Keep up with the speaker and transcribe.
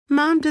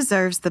Mom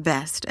deserves the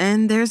best,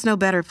 and there's no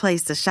better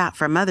place to shop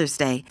for Mother's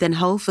Day than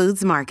Whole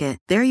Foods Market.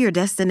 They're your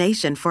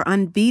destination for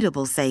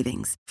unbeatable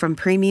savings, from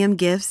premium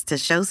gifts to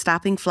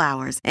show-stopping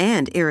flowers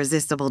and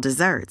irresistible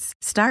desserts.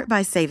 Start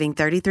by saving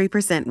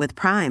 33% with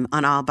Prime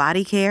on all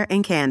body care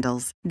and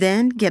candles.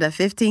 Then get a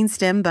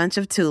 15-stem bunch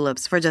of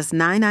tulips for just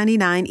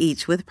 $9.99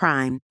 each with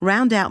Prime.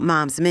 Round out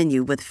Mom's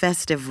menu with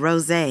festive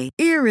rosé,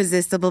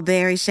 irresistible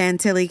berry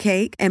chantilly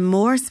cake, and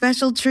more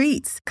special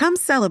treats. Come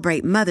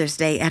celebrate Mother's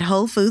Day at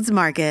Whole Foods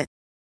Market.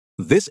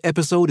 This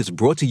episode is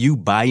brought to you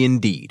by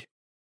Indeed.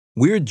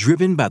 We're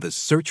driven by the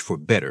search for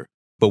better,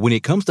 but when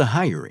it comes to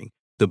hiring,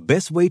 the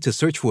best way to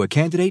search for a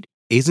candidate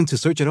isn't to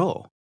search at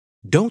all.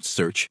 Don't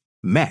search,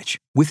 match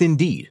with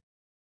Indeed.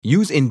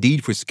 Use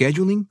Indeed for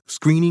scheduling,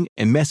 screening,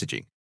 and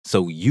messaging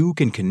so you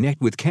can connect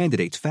with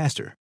candidates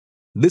faster.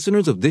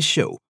 Listeners of this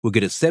show will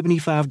get a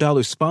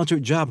 $75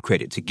 sponsored job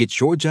credit to get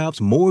your jobs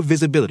more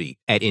visibility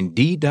at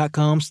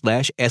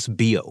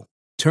Indeed.com/SBO.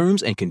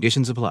 Terms and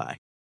conditions apply.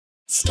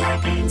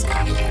 Scarpins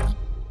Avenue.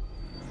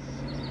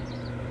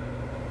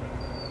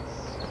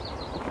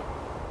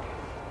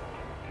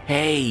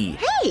 Hey.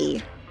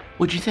 Hey!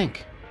 What'd you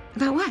think?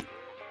 About what?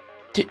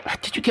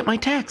 Did you get my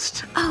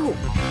text? Oh.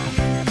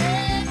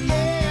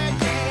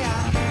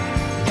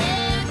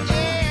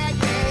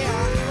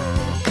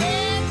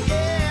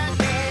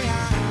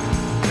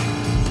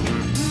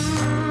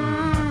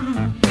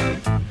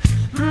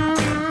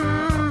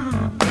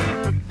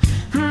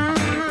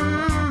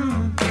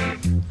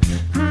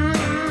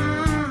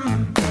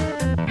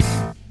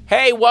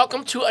 Hey,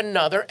 welcome to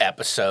another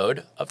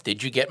episode of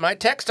Did You Get My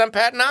Text? I'm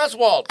Patton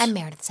Oswalt. I'm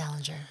Meredith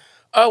Salinger.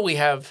 Oh, we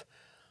have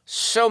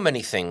so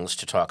many things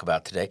to talk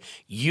about today.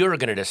 You're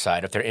going to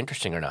decide if they're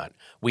interesting or not.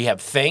 We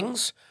have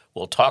things,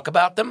 we'll talk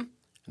about them,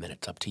 and then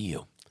it's up to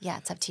you. Yeah,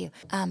 it's up to you.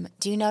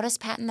 Do you notice,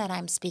 Patton, that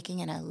I'm speaking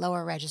in a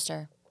lower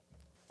register?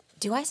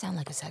 Do I sound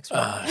like a sex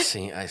robot?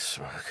 See, I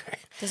swear. Okay.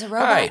 Does a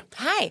robot?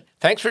 Hi.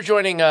 Thanks for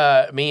joining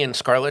me and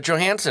Scarlett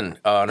Johansson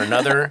on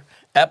another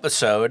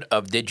episode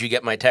of Did You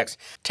Get My Text?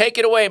 Take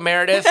it away,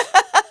 Meredith.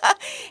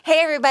 Hey,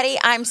 everybody.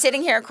 I'm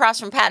sitting here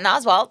across from Patton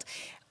Oswalt,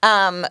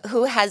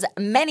 who has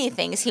many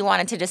things he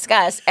wanted to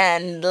discuss,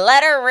 and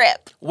let her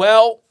rip.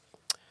 Well,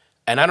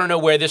 and I don't know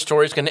where this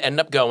story is going to end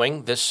up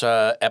going. This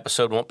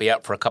episode won't be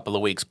out for a couple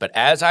of weeks, but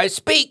as I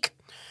speak,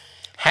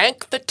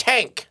 Hank the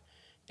Tank,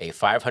 a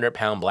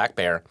 500-pound black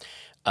bear,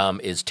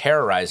 is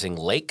terrorizing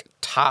Lake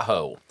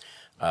Tahoe.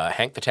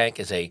 Hank the Tank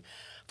is a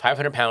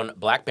 500-pound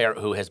black bear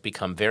who has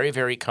become very,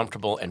 very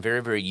comfortable and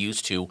very, very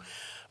used to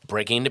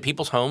breaking into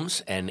people's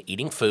homes and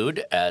eating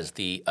food. As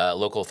the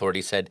local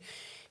authorities said,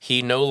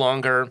 he no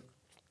longer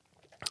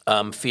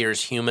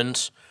fears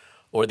humans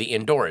or the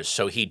indoors.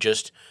 So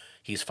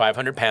he's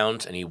 500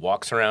 pounds, and he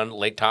walks around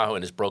Lake Tahoe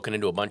and has broken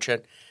into a bunch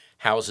of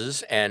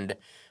houses, and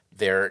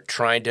they're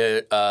trying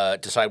to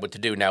decide what to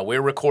do. Now,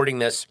 we're recording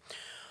this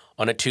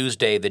on a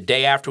Tuesday. The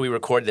day after we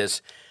record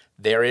this,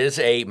 there is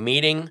a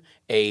meeting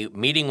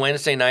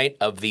Wednesday night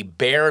of the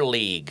Bear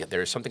League.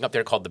 There's something up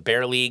there called the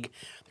Bear League.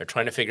 They're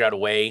trying to figure out a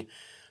way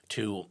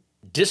to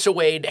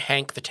dissuade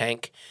Hank the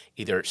Tank,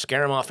 either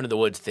scare him off into the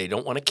woods. They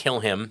don't want to kill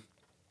him,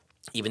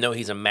 even though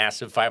he's a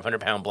massive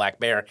 500-pound black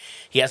bear.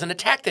 He hasn't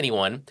attacked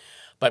anyone,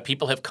 but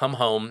people have come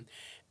home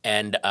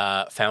and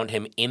found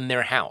him in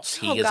their house.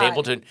 He is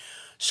able to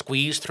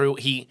squeeze through.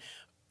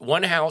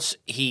 One house,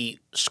 he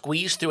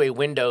squeezed through a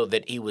window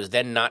that he was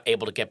then not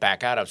able to get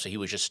back out of, so he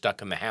was just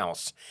stuck in the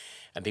house.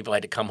 And people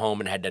had to come home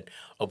and had to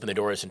open the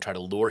doors and try to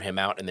lure him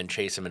out and then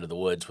chase him into the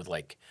woods with,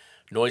 like,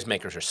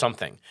 noisemakers or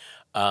something.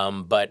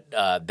 But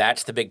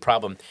that's the big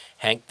problem.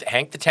 Hank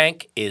the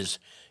Tank is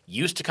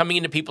used to coming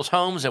into people's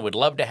homes and would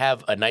love to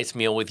have a nice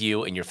meal with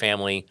you and your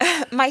family.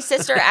 My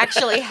sister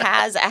actually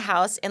has a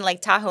house in Lake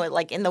Tahoe,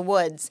 like in the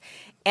woods.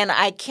 And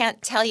I can't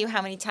tell you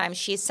how many times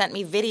she's sent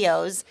me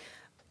videos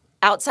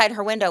outside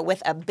her window with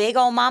a big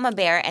old mama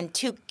bear and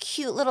two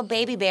cute little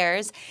baby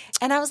bears.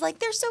 And I was like,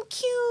 they're so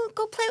cute.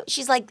 Go play.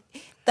 She's like,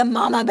 the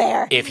mama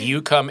bear. If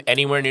you come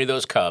anywhere near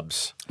those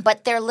cubs.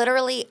 But they're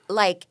literally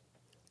like,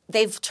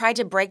 they've tried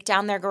to break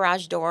down their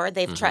garage door.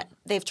 They've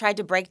tried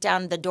to break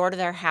down the door to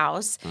their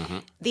house. Mm-hmm.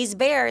 These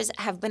bears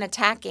have been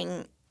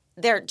attacking.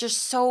 They're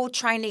just so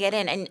trying to get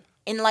in. And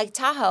in Lake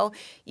Tahoe,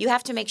 you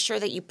have to make sure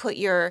that you put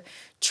your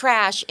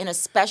trash in a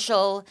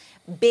special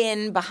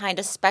bin behind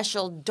a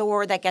special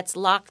door that gets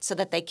locked so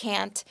that they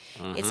can't.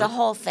 Mm-hmm. It's a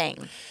whole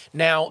thing.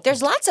 Now,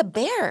 there's lots of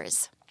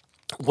bears.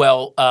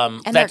 Well,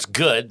 that's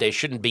good. They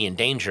shouldn't be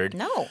endangered.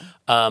 No.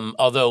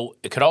 Although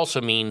it could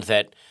also mean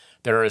that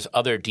there is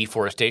other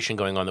deforestation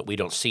going on that we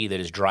don't see that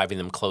is driving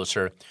them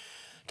closer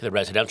to the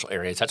residential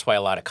areas. That's why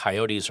a lot of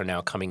coyotes are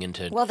now coming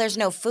into. Well, there's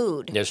no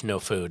food. There's no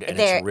food, and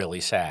it's really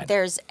sad.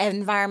 There's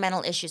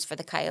environmental issues for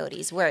the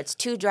coyotes where it's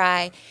too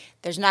dry.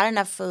 There's not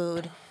enough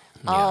food.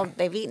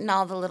 They've eaten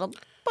all the little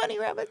bunny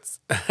rabbits,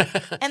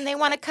 and they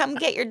want to come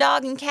get your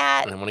dog and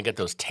cat. And they want to get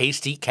those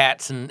tasty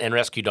cats and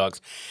rescue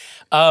dogs.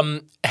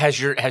 Has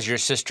your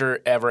sister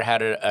ever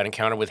had an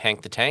encounter with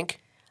Hank the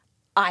Tank?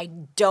 I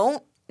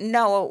don't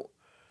know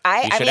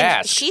I should mean,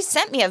 ask. she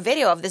sent me a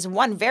video of this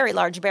one very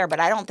large bear, but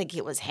I don't think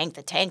it was Hank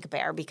the Tank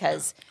Bear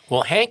because,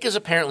 Well, Hank is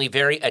apparently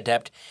very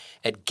adept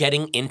at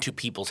getting into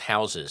people's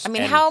houses. I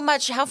mean, And-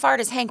 how far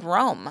does Hank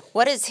roam?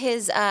 What is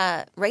his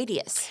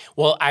radius?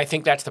 Well, I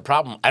think that's the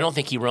problem. I don't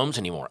think he roams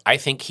anymore. I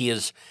think he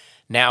has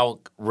now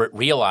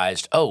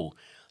realized, oh,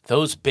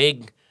 those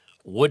big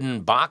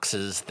wooden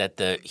boxes that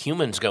the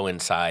humans go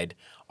inside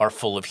are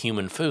full of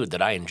human food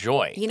that I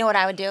enjoy. You know what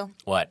I would do?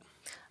 What?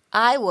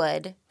 I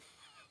would,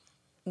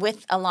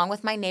 along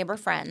with my neighbor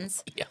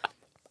friends, Yeah.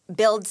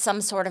 build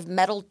some sort of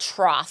metal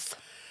trough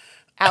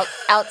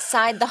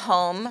outside the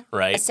home,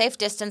 Right. a safe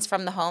distance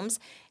from the homes,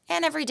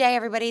 and every day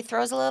everybody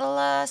throws a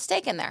little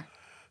steak in there.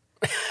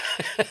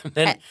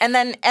 and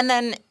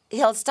then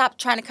he'll stop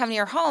trying to come to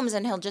your homes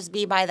and he'll just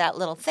be by that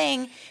little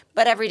thing.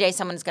 But every day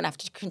someone's going to have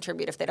to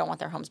contribute if they don't want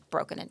their homes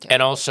broken into.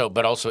 And also,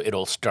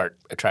 it'll start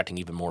attracting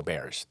even more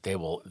bears. The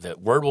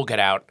word will get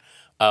out.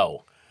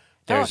 Oh,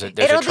 there's a It'll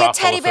be a trough full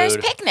teddy of bear's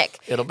food. picnic.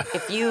 It'll be-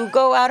 If you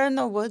go out in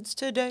the woods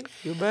today,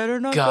 you better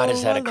not God, go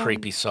is that a alone.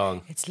 creepy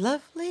song? It's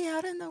lovely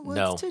out in the woods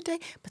No. today,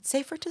 but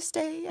safer to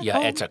stay at Yeah,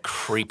 home. it's a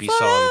creepy For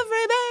song.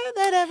 every bear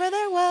that ever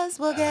there was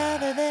will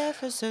gather there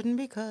for certain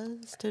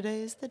because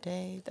today's the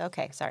day.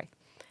 Okay, sorry.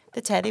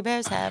 The teddy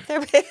bears have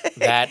their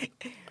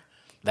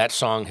That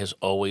song has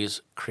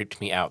always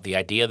creeped me out. The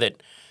idea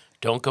that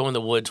don't go in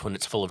the woods when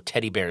it's full of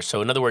teddy bears.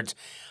 So in other words,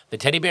 the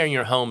teddy bear in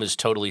your home is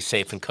totally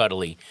safe and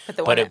cuddly,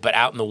 but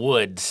out in the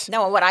woods,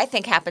 No, what I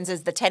think happens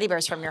is the teddy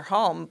bears from your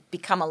home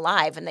become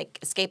alive and they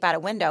escape out a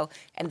window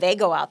and they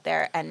go out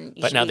there and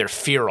you but should now be- they're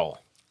feral.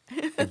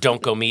 And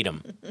don't go meet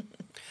them.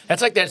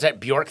 That's like there's that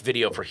Bjork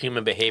video for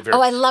Human Behavior. Oh,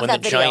 I love when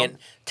that the video. giant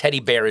teddy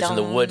bear is in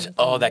the woods.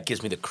 Oh, that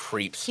gives me the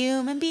creeps.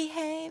 human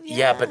behavior.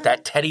 Yeah, but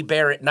that teddy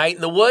bear at night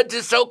in the woods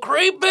is so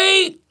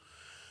creepy.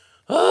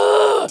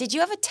 Did you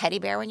have a teddy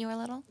bear when you were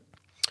little?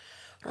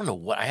 I don't know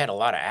what. I had a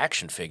lot of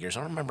action figures.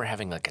 I don't remember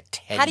having like a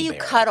teddy bear. How do you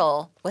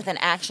cuddle with an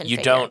action You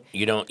figure?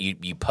 don't.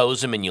 You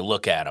pose them and you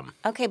look at them.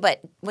 Okay, but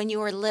when you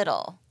were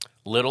little,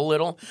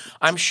 Little.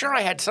 I'm sure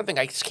I had something.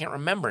 I just can't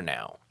remember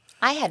now.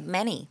 I had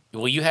many.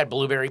 Well, you had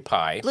Blueberry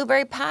Pie.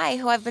 Blueberry Pie,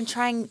 who I've been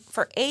trying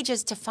for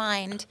ages to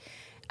find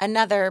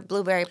another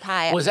Blueberry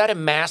Pie. Was that a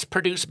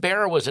mass-produced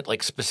bear, or was it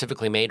like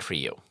specifically made for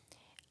you?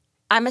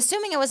 I'm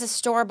assuming it was a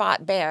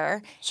store-bought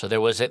bear. So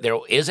there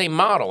is a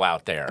model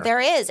out there.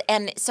 There is.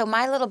 And so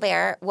my little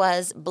bear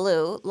was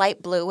blue,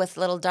 light blue with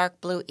little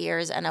dark blue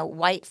ears and a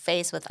white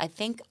face with, I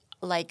think,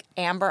 like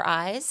amber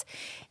eyes.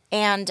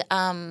 And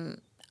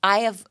I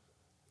have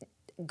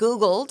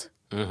Googled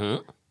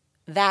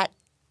that,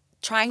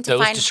 trying to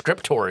Those find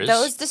descriptors.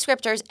 those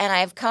descriptors, and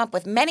I've come up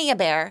with many a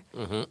bear,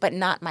 Mm-hmm. but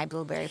not my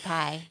Blueberry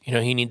Pie. You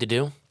know who you need to do?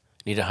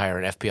 You need to hire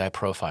an FBI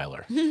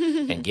profiler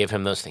and give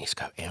him those things. He's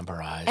got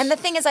amber eyes. And the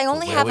thing is, I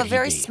only Where have would a he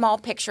very be? small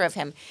picture of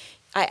him.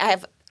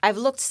 I've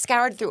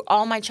scoured through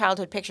all my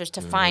childhood pictures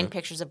to find Mm-hmm.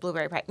 pictures of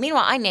Blueberry Pie.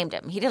 Meanwhile, I named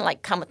him. He didn't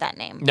like come with that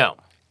name. No.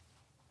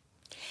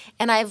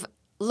 And I've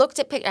looked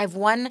at I have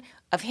one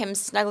of him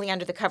snuggling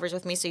under the covers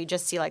with me, so you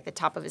just see like the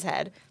top of his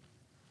head.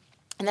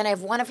 And then I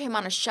have one of him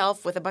on a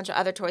shelf with a bunch of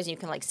other toys, and you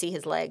can like see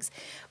his legs.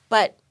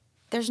 But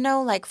there's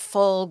no like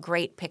full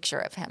great picture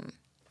of him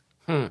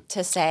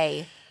to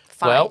say.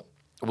 Fine. Well,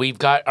 we've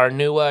got our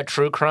new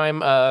true crime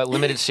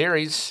limited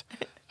series,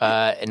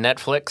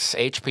 Netflix,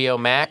 HBO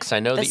Max. I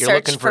know the that you're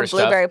search looking for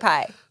Blueberry stuff.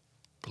 Pie.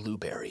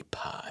 Blueberry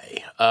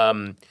Pie.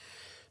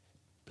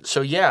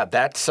 So yeah,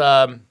 that's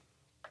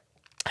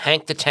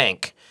Hank the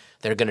Tank.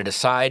 They're going to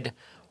decide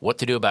what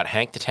to do about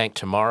Hank the Tank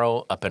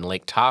tomorrow up in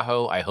Lake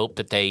Tahoe. I hope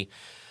that they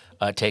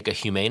take a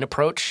humane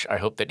approach. I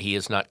hope that he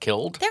is not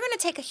killed. They're going to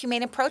take a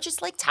humane approach.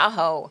 It's Lake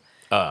Tahoe.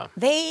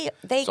 They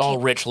It's all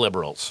rich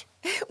liberals,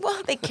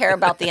 well, they care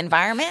about the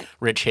environment.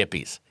 rich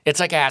hippies. It's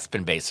like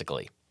Aspen,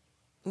 basically.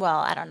 Well,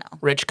 I don't know.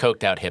 Rich,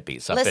 coked out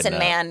hippies. Up Listen, in,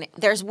 man,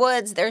 there's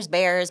woods, there's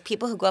bears.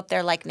 People who go up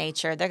there like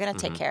nature. They're going to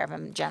take care of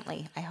him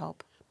gently, I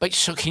hope. But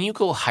so can you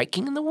go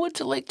hiking in the woods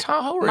at Lake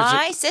Tahoe? Or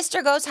My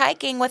sister goes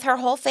hiking with her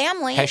whole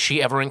family. has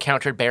she ever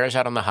encountered bears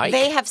out on the hike?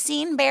 They have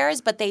seen bears,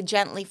 but they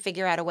gently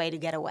figure out a way to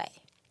get away.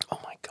 Oh,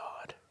 my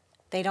God.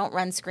 They don't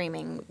run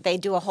screaming. They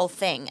do a whole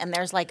thing, and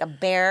there's like a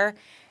bear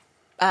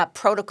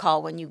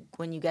protocol when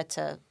you get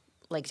to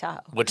Lake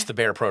Tahoe. What's the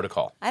bear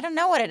protocol? I don't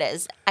know what it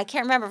is. I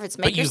can't remember if it's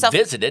make But you yourself.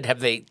 visited.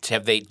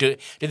 Did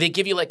they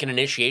give you like an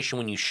initiation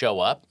when you show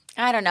up?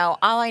 I don't know.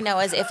 All I know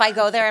is if I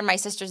go there and my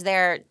sister's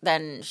there,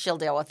 then she'll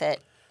deal with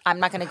it. I'm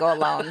not going to go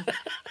alone.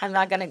 I'm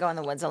not going to go in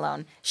the woods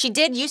alone. She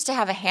did used to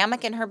have a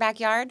hammock in her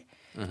backyard,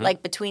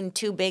 like between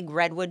two big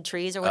redwood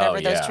trees or whatever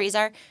those yeah. trees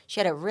are. She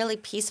had a really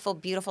peaceful,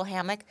 beautiful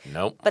hammock.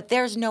 Nope. But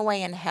there's no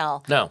way in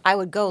hell. No. I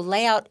would go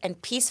lay out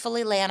and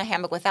peacefully lay on a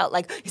hammock without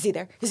like, is he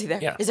there? Is he there?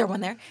 Yeah. Is there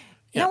one there?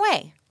 Yeah. No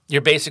way.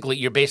 You're basically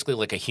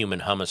like a human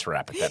hummus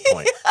wrap at that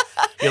point.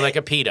 You're like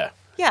a pita.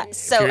 Yeah. If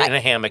So you're in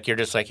a hammock, you're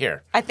just like,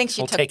 here. I think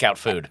she we'll took take out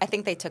food. I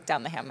think they took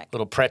down the hammock.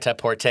 Little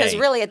pret-a-porter. Because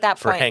really, at that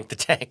for point, Hank the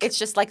Tank. it's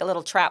just like a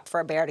little trap for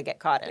a bear to get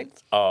caught in.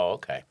 Oh,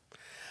 okay.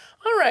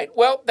 All right.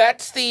 Well,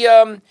 that's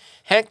the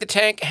Hank the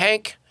Tank.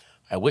 Hank,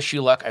 I wish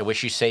you luck. I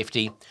wish you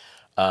safety.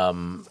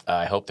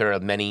 I hope there are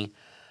many.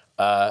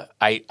 I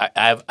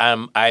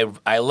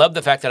love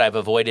the fact that I've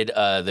avoided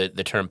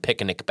the term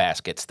picnic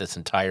baskets this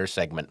entire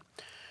segment.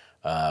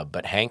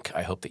 But Hank,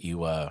 I hope that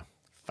you. I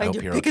Find hope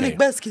your you're picnic okay.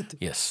 basket.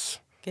 Yes.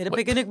 Get a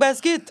picnic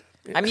basket.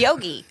 I'm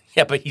Yogi.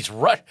 Yeah, but he's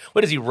What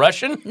is he,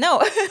 Russian?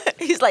 No,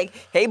 he's like,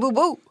 hey, boo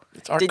boo.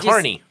 It's Art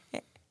Carney.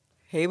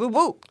 Hey, boo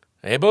boo.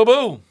 Hey, boo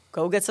boo.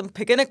 Go get some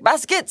picnic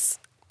baskets.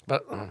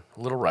 But a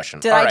little Russian.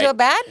 Did All I right. do it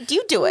bad? Do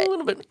you do A it?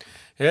 little bit.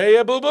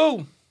 Yeah, boo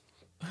boo.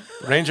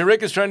 Ranger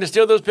Rick is trying to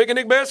steal those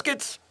picnic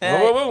baskets. Whoa,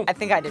 whoa, whoa. I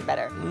think I did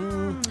better.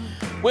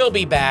 We'll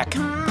be back.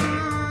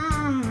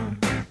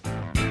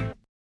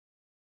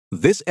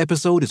 This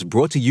episode is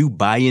brought to you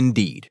by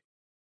Indeed.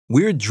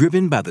 We're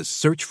driven by the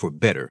search for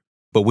better,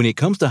 but when it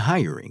comes to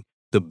hiring,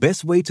 the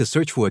best way to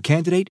search for a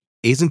candidate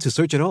isn't to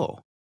search at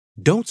all.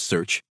 Don't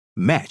search,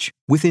 match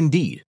with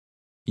Indeed.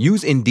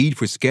 Use Indeed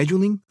for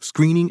scheduling,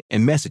 screening,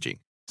 and messaging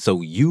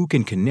so you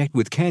can connect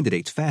with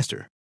candidates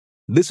faster.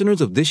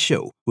 Listeners of this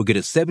show will get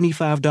a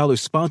 $75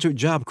 sponsored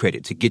job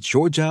credit to get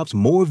your jobs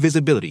more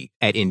visibility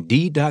at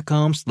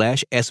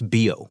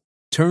Indeed.com/SBO.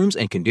 Terms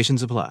and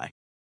conditions apply.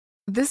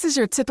 This is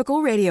your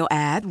typical radio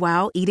ad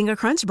while eating a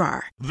Crunch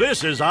Bar.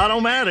 This is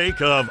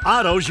Automatic of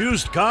Otto's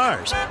Used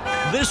Cars.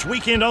 This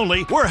weekend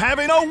only, we're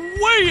having a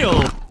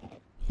whale!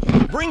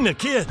 Bring the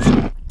kids.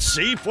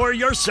 See for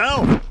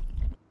yourself.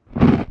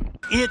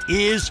 It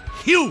is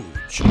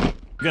huge.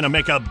 Gonna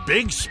make a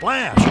big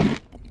splash.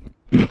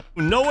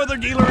 No other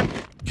dealer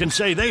can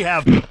say they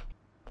have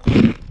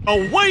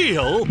a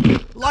whale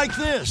like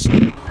this.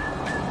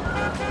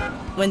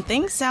 When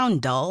things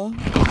sound dull,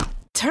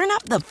 turn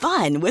up the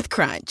fun with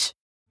Crunch.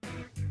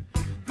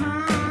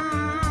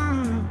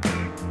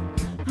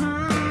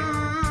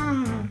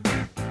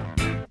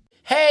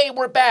 Hey,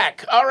 we're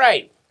back. All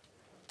right.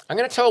 I'm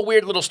going to tell a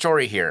weird little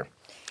story here.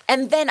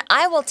 And then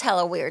I will tell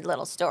a weird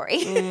little story.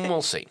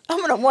 We'll see. I'm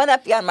going to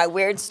one-up you on my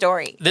weird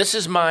story. This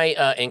is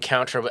my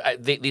encounter.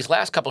 These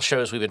last couple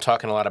shows, we've been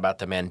talking a lot about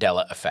the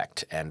Mandela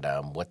effect and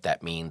what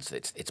that means.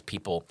 It's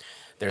people.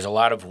 There's a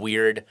lot of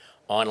weird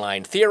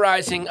online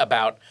theorizing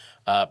about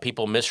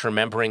people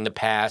misremembering the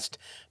past.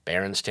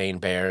 Berenstain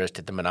Bears,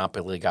 did the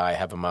Monopoly guy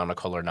have a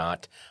monocle or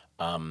not?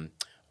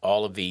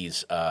 All of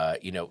these,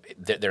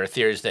 there are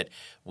theories that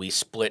we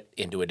split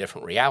into a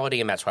different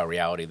reality, and that's why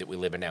reality that we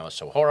live in now is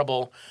so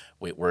horrible.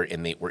 We're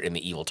in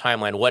the evil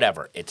timeline.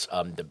 Whatever. It's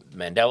the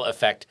Mandela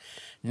effect,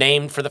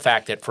 named for the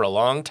fact that for a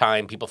long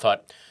time people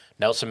thought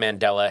Nelson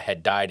Mandela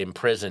had died in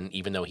prison,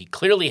 even though he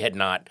clearly had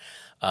not.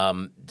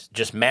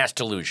 Just mass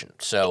delusion.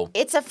 So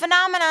It's a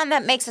phenomenon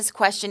that makes us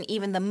question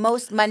even the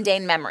most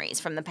mundane memories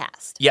from the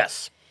past.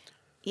 yes.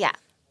 Yeah.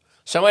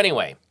 So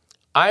anyway.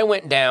 I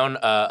went down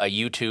a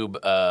YouTube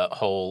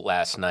hole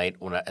last night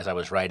as I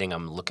was writing.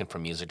 I'm looking for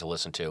music to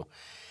listen to.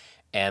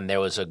 And there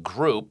was a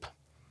group.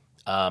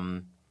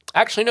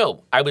 Actually,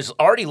 no. I was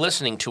already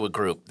listening to a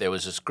group. There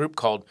was this group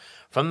called,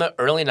 from the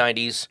early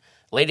 90s,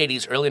 late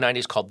 80s, early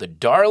 90s, called the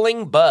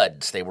Darling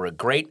Buds. They were a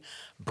great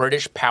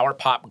British power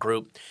pop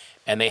group.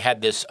 And they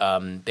had this,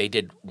 they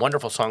did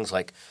wonderful songs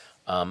like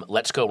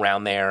Let's Go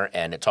Round There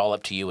and It's All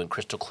Up to You and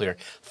Crystal Clear.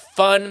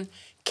 Fun,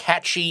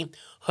 catchy,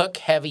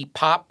 hook-heavy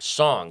pop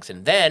songs.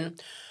 And then,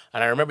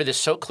 and I remember this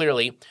so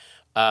clearly,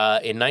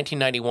 in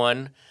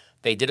 1991,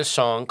 they did a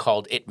song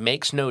called It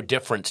Makes No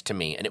Difference to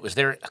Me. And it was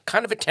their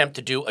kind of attempt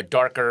to do a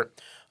darker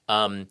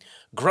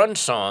grunge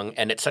song.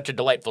 And it's such a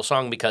delightful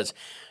song because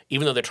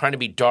even though they're trying to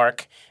be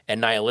dark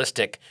and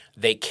nihilistic,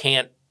 they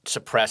can't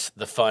suppress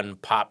the fun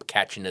pop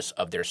catchiness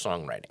of their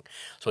songwriting.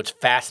 So it's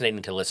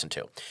fascinating to listen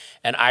to.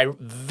 And I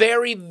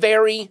very,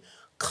 very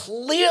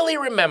clearly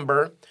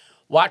remember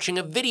watching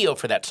a video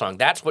for that song.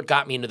 That's what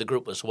got me into the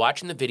group, was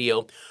watching the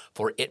video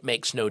for It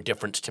Makes No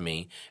Difference to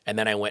Me, and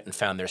then I went and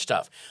found their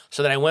stuff.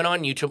 So then I went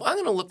on YouTube. I'm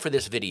going to look for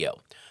this video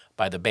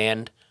by the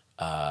band,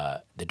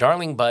 the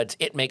Darling Buds,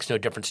 It Makes No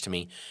Difference to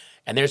Me,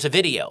 and there's a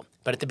video.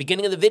 But at the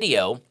beginning of the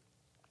video,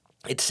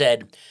 it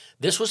said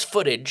this was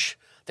footage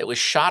that was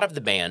shot of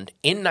the band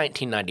in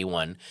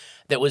 1991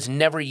 that was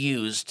never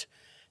used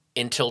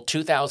until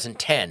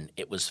 2010.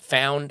 It was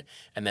found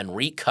and then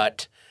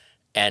recut,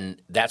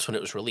 and that's when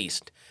it was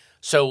released.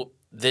 So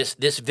this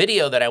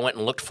video that I went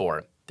and looked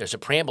for, there's a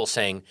preamble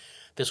saying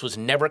this was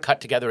never cut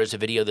together as a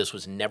video. This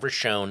was never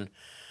shown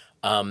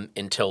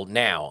until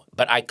now.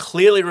 But I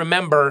clearly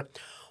remember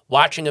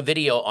watching a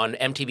video on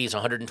MTV's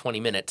 120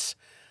 Minutes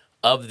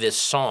of this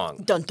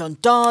song. Dun, dun,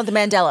 dun, the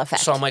Mandela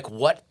effect. So I'm like,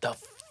 what the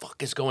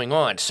fuck is going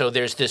on? So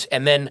there's this,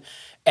 and then,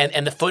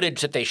 and the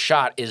footage that they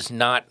shot is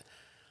not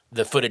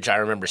the footage I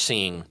remember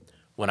seeing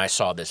when I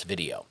saw this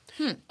video.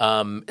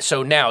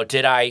 So now,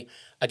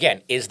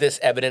 again, is this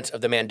evidence of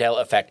the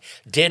Mandela effect?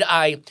 Did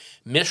I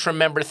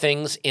misremember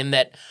things in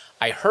that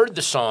I heard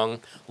the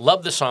song,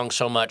 loved the song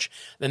so much,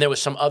 then there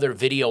was some other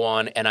video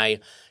on, and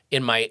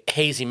in my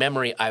hazy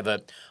memory, I've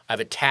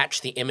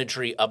attached the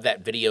imagery of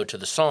that video to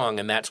the song,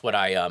 and that's what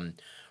I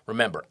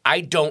remember.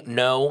 I don't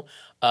know,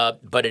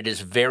 but it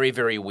is very,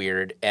 very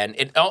weird. And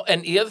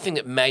the other thing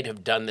that might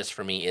have done this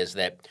for me is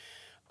that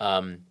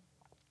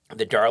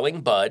the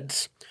Darling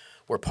Buds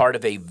were part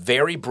of a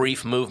very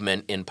brief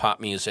movement in pop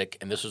music,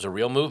 and this was a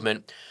real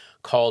movement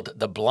called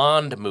the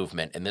Blonde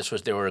Movement. And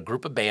there were a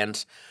group of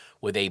bands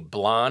with a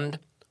blonde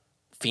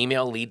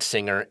female lead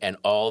singer, and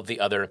all of the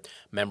other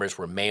members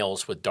were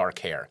males with dark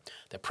hair.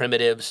 The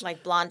Primitives,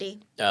 Like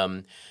Blondie?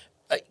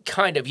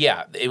 kind of,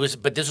 yeah. It was,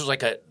 but this was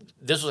like a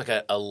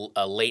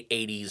late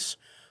 '80s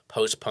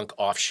post-punk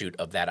offshoot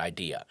of that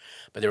idea.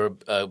 But there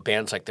were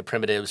bands like the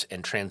Primitives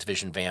and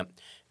Transvision Vamp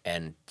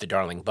and the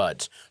Darling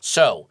Buds.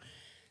 So,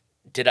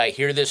 did I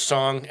hear this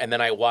song and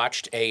then I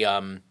watched a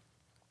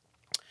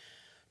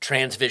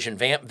Transvision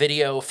Vamp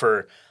video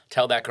for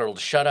Tell That Girl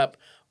to Shut Up,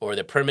 or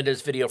the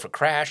Primitives video for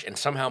Crash, and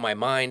somehow my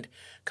mind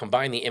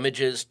combined the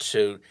images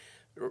so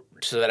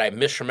that I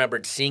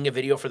misremembered seeing a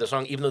video for the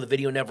song, even though the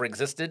video never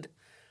existed?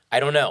 I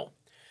don't know.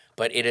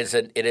 But it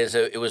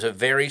was a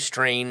very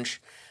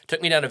strange,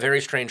 took me down a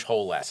very strange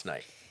hole last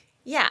night.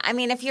 Yeah, I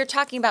mean, if you're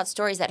talking about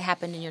stories that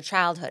happened in your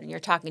childhood and you're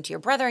talking to your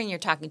brother and you're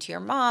talking to your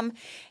mom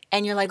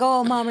and you're like,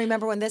 oh, Mom,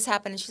 remember when this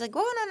happened? And she's like,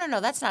 oh,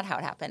 no, that's not how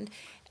it happened.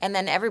 And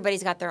then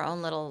everybody's got their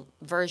own little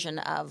version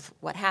of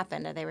what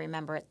happened and they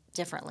remember it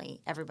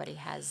differently. Everybody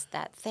has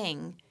that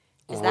thing.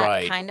 Is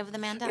that kind of the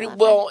Mandela effect?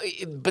 Well,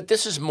 but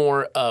this is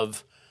more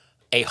of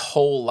a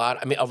whole lot.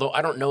 I mean, although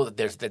I don't know that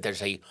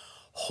there's a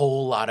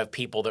whole lot of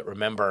people that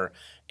remember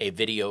a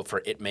video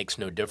for It Makes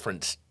No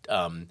Difference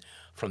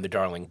from the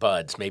Darling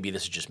Buds. Maybe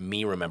this is just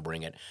me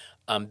remembering it.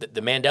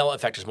 The Mandela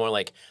effect is more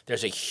like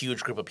there's a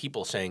huge group of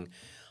people saying,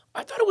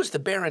 I thought it was the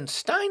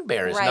Berenstain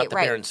Bears, not the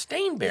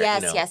Berenstain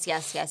Bears. Yes,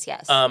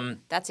 yes.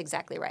 That's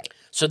exactly right.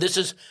 So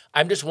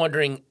I'm just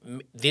wondering,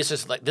 this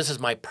is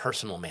my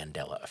personal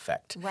Mandela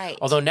effect. Right.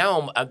 Although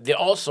now,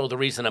 also the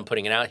reason I'm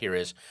putting it out here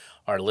is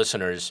our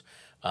listeners,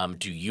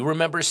 do you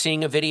remember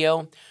seeing a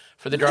video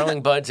for the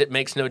Darling Buds? It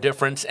Makes No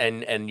Difference,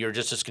 and you're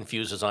just as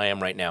confused as I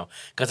am right now,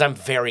 because I'm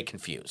very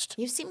confused.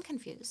 You seem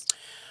confused.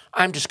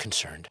 I'm just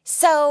concerned.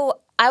 So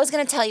I was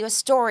going to tell you a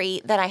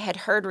story that I had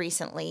heard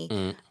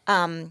recently.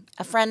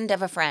 A friend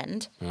of a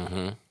friend.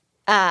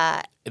 Mm-hmm.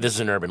 This is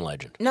an urban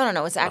legend.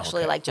 No. It's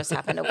actually just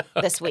happened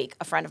this week.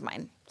 A friend of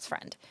mine's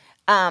friend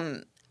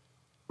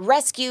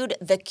rescued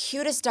the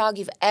cutest dog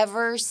you've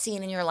ever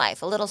seen in your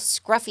life. A little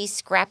scruffy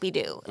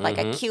Scrappy-Doo, like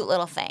a cute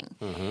little thing.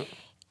 Mm-hmm.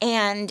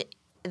 And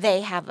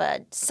they have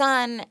a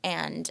son,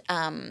 and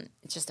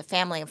it's just a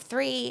family of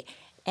 3.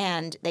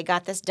 And they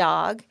got this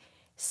dog,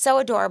 so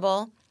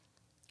adorable.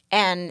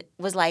 And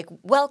was like,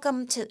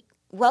 welcome,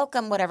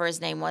 whatever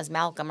his name was,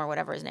 Malcolm or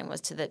whatever his name was,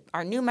 to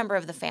our new member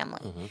of the family.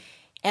 Mm-hmm.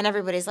 And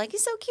everybody's like,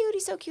 he's so cute,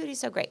 he's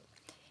so great.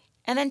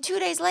 And then 2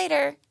 days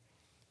later,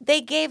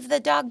 they gave the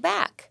dog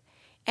back.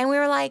 And we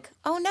were like,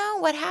 oh no,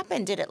 what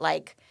happened? Did it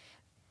like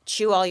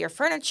chew all your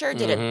furniture?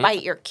 Did it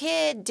bite your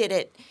kid? Did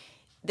it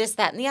this,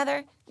 that, and the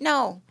other?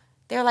 No.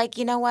 They're like,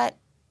 you know what?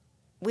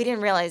 We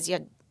didn't realize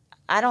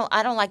I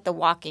don't like the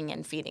walking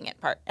and feeding it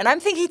part. And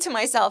I'm thinking to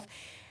myself,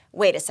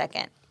 wait a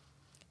second.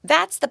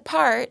 That's the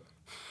part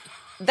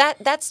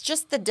that's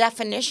just the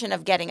definition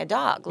of getting a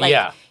dog. Like,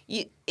 yeah.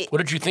 What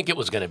did you think it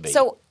was going to be?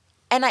 So,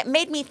 and it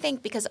made me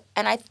think because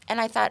I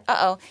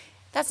thought,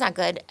 that's not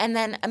good. And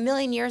then a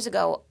million years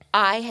ago,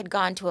 I had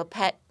gone to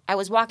I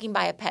was walking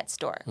by a pet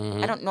store.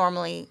 Mm-hmm. I don't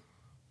normally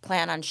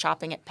plan on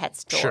shopping at pet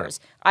stores. Sure.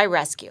 I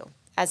rescue,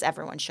 as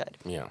everyone should.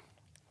 Yeah.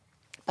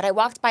 But I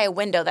walked by a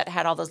window that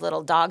had all those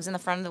little dogs in the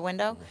front of the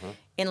window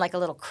in like a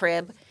little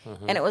crib.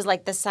 Mm-hmm. And it was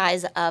like the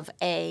size of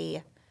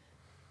a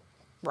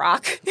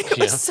rock. It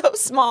was so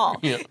small.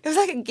 Yeah. It was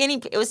like a guinea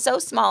pig. It was so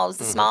small. It was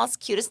the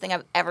smallest, cutest thing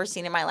I've ever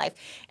seen in my life.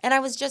 And I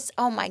was just,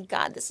 oh my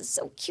God, this is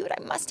so cute.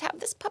 I must have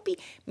this puppy.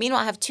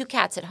 Meanwhile, I have 2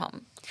 cats at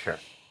home. Sure.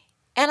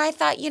 And I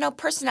thought,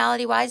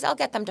 personality-wise, I'll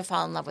get them to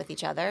fall in love with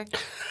each other.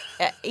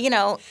 Like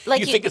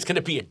you think it's going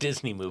to be a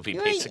Disney movie,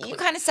 basically. You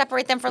kind of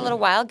separate them for a little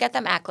while, get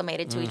them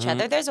acclimated to each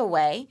other. There's a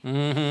way.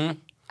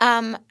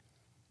 Mm-hmm.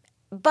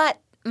 But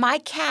my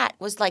cat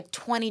was like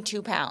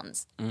 22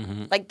 pounds,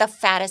 like the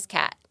fattest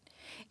cat.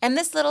 And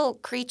this little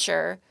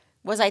creature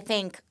was, I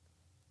think,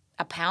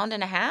 1.5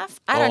 pounds.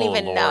 I don't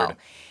even know.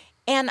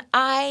 And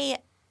I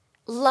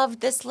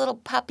loved this little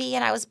puppy,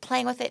 and I was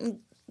playing with it, and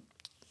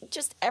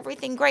just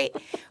everything great.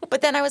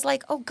 But then I was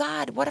like, oh,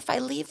 God, what if I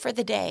leave for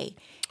the day?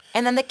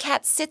 And then the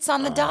cat sits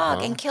on the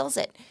dog and kills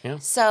it. Yeah.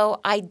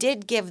 So I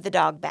did give the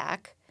dog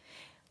back.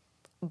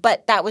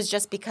 But that was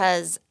just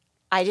because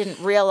I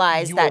didn't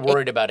realize you that were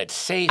worried about its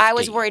safety. I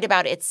was worried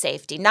about its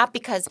safety. Not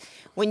because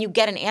when you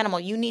get an animal,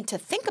 you need to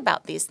think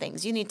about these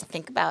things. You need to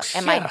think about,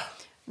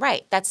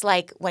 right. That's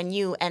like when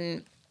you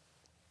and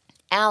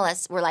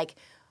Alice were like,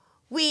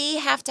 we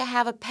have to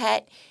have a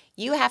pet.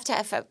 You have to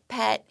have a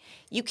pet.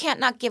 You can't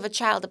not give a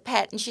child a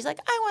pet. And she's like,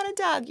 I want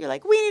a dog. You're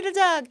like, we need a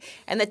dog.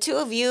 And the 2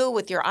 of you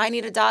with your I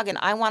need a dog and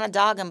I want a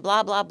dog and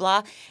blah, blah,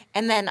 blah.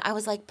 And then I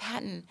was like,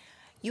 Patton,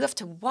 you have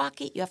to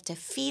walk it. You have to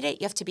feed it.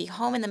 You have to be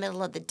home in the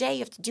middle of the day. You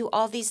have to do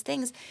all these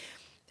things.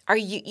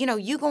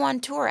 you go on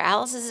tour.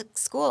 Alice is at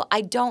school.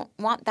 I don't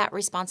want that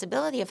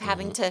responsibility of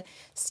having to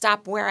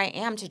stop where I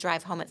am to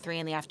drive home at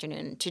 3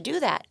 p.m. to do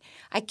that.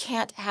 I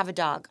can't have a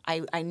dog.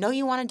 I know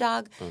you want a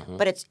dog,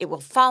 but it will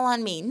fall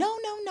on me. No.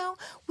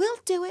 We'll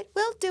do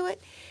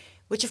it.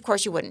 Which, of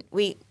course, you wouldn't.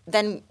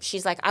 Then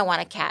she's like, I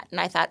want a cat. And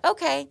I thought,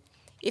 okay,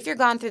 if you're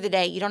gone through the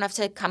day, you don't have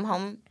to come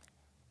home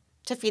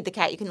to feed the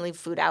cat. You can leave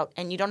food out,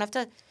 and you don't have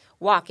to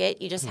walk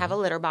it. You just have a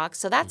litter box,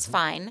 so that's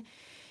fine.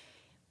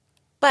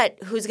 But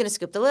who's going to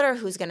scoop the litter?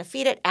 Who's going to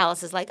feed it?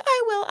 Alice is like,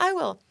 I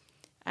will.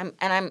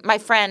 I'm my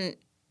friend.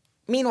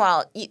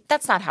 Meanwhile,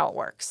 that's not how it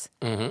works.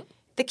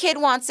 The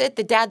kid wants it.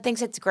 The dad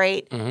thinks it's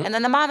great. And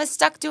then the mom is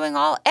stuck doing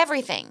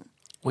everything.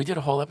 We did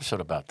a whole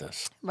episode about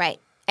this. Right.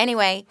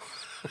 Anyway,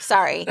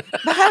 sorry.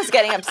 But I was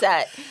getting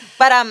upset.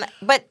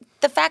 But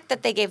the fact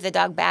that they gave the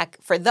dog back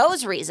for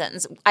those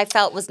reasons, I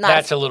felt was not.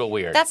 That's a little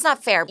weird. That's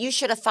not fair. You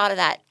should have thought of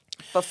that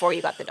before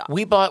you got the dog.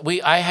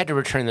 I had to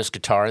return this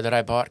guitar that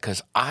I bought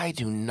because I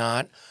do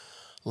not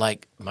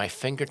like my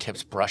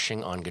fingertips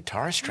brushing on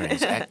guitar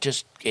strings.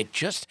 It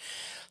just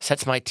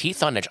sets my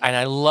teeth on edge. And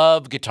I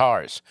love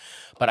guitars,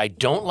 but I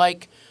don't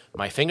like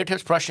my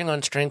fingertips brushing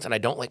on strings, and I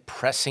don't like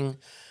pressing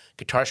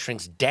guitar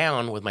strings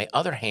down with my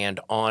other hand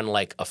on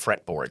like a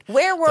fretboard.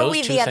 Where were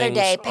we the other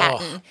day,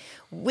 Patton?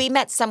 We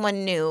met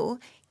someone new,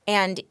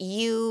 and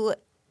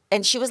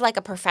she was like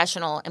a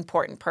professional,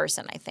 important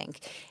person, I think.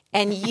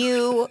 And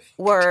you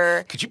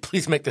were... Could you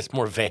please make this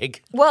more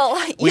vague?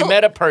 Well, we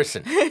met a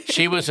person.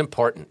 She was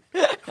important.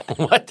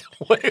 What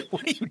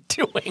are you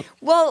doing?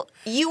 Well,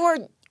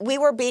 we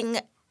were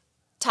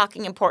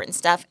talking important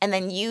stuff, and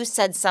then you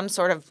said some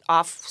sort of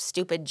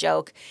stupid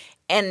joke,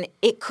 and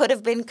it could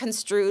have been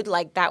construed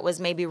like that was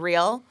maybe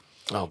real.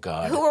 Oh,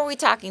 God. Who were we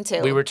talking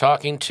to? We were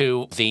talking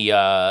to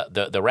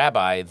the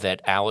rabbi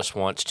that Alice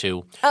wants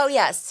to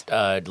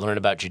learn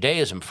about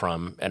Judaism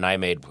from, and I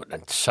made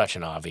such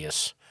an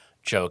obvious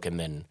joke,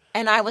 and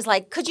I was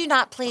like, could you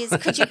please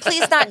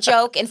not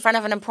joke in front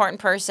of an important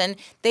person?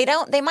 They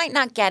might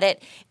not get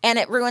it, and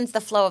it ruins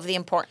the flow of the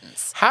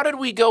importance. How did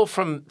we go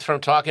from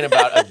talking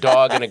about a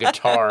dog and a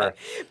guitar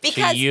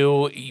to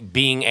you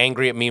being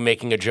angry at me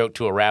making a joke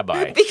to a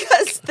rabbi?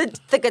 Because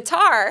the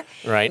guitar,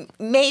 right?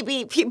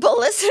 Maybe people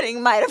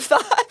listening might have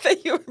thought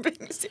that you were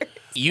being serious.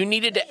 You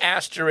needed to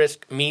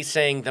asterisk me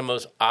saying the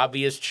most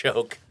obvious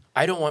joke.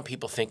 I don't want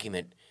people thinking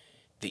that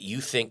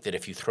you think that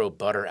if you throw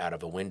butter out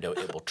of a window,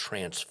 it will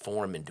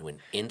transform into an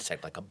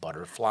insect like a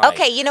butterfly.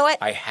 Okay, you know what?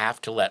 I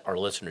have to let our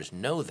listeners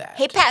know that.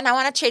 Hey, Patton, I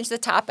want to change the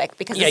topic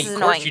because this is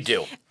annoying. Yeah, of course you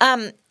do.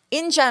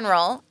 In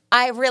general,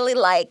 I really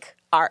like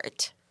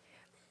art.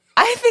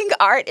 I think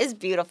art is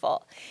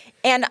beautiful.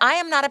 And I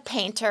am not a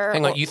painter.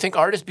 Hang on, you think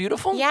art is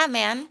beautiful? Yeah,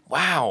 man.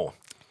 Wow.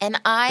 And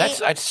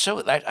that's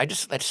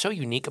so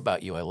unique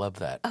about you. I love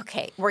that.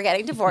 Okay, we're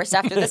getting divorced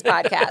after this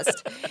podcast.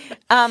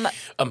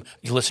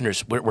 You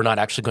listeners, we're not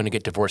actually going to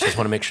get divorced. I just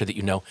want to make sure that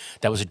you know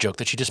that was a joke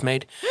that she just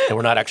made, and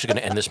we're not actually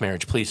going to end this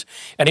marriage. Please,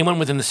 anyone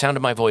within the sound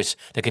of my voice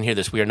that can hear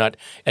this, we are not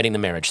ending the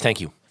marriage. Thank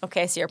you.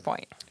 Okay, I see your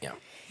point. Yeah.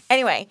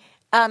 Anyway,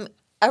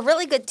 a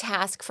really good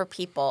task for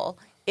people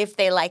if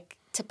they like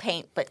to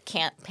paint but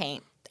can't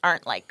paint,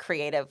 aren't like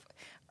creative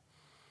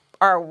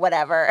or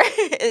whatever,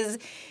 is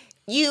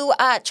you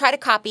try to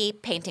copy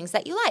paintings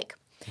that you like.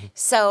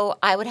 So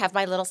I would have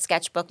my little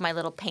sketchbook, my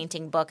little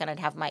painting book, and I'd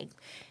have my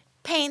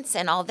paints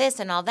and all this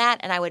and all that,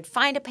 and I would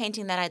find a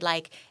painting that I'd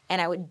like, and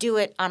I would do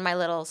it on my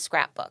little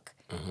scrapbook.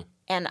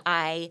 And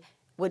I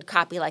would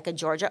copy like a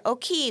Georgia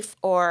O'Keeffe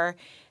or,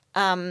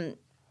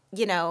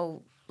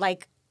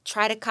 like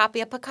try to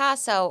copy a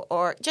Picasso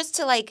or just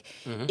to like,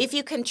 if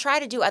you can try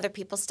to do other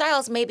people's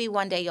styles, maybe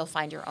one day you'll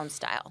find your own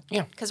style.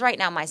 Yeah. Because right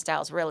now my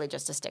style is really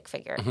just a stick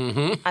figure.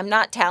 I'm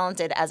not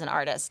talented as an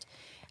artist.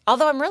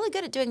 Although I'm really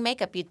good at doing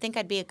makeup. You'd think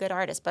I'd be a good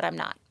artist, but I'm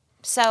not.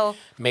 So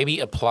maybe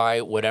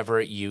apply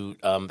whatever you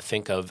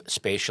think of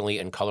spatially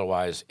and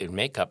color-wise in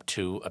makeup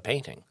to a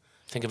painting.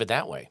 Think of it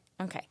that way.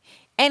 Okay.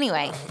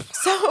 Anyway,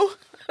 so...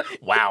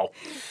 Wow.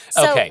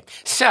 Okay.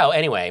 So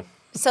anyway...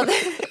 So,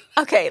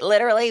 okay,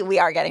 literally, we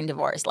are getting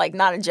divorced. Like,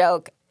 not a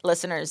joke.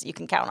 Listeners, you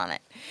can count on it.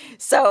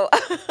 So,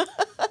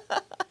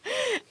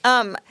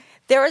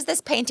 there was this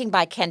painting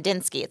by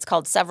Kandinsky. It's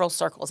called Several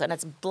Circles, and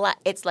it's black.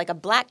 It's like a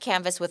black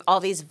canvas with all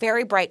these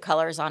very bright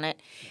colors on it,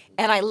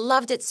 and I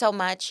loved it so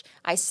much.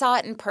 I saw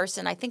it in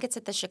person. I think it's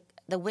at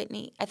the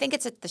Whitney. I think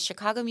it's at the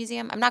Chicago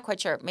Museum. I'm not quite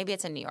sure. Maybe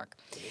it's in New York.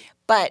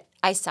 But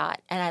I saw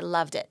it, and I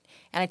loved it.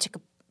 And I took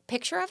a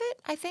picture of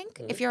it, I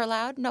think, if you're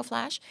allowed. No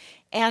flash.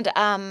 And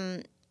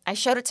I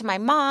showed it to my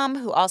mom,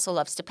 who also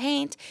loves to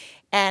paint,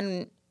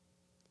 and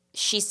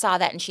she saw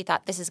that and she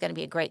thought this is going to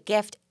be a great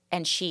gift,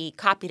 and she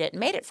copied it and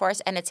made it for us,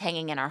 and it's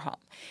hanging in our home,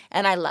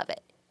 and I love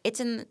it.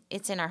 It's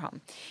in our home,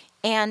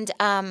 and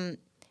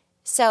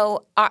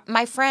so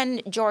my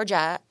friend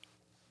Georgia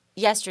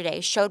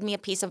yesterday showed me a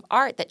piece of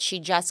art that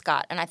she just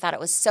got, and I thought it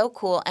was so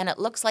cool, and it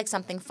looks like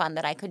something fun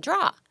that I could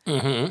draw.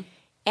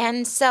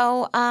 And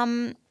so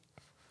I'm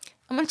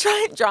going to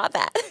try and draw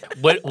that.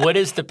 What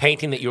is the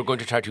painting that you're going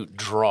to try to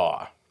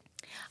draw?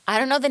 I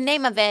don't know the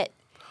name of it.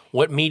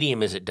 What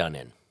medium is it done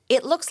in?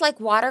 It looks like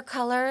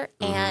watercolor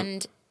Mm-hmm.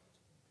 and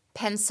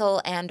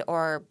pencil and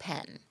or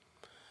pen.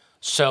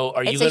 So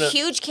are you It's going a to...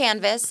 huge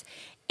canvas,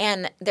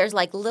 and there's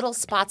like little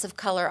spots of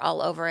color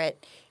all over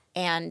it.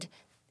 And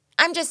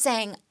I'm just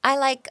saying, I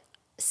like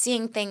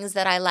seeing things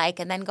that I like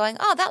and then going,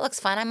 oh, that looks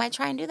fun. I might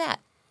try and do that.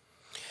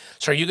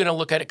 So are you going to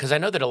look at it? Because I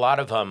know that a lot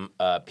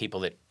of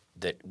people that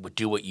would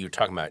do what you're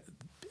talking about,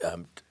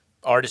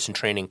 artists in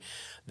training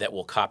that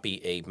will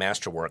copy a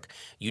masterwork,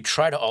 you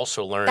try to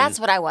also learn... That's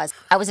what I was.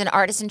 I was an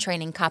artist in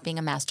training copying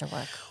a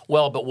masterwork.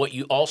 Well, but what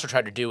you also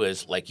try to do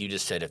is, like you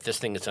just said, if this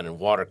thing is done in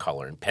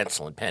watercolor and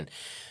pencil and pen,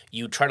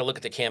 you try to look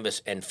at the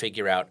canvas and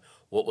figure out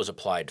what was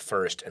applied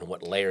first and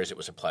what layers it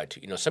was applied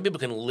to. You know, some people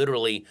can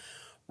literally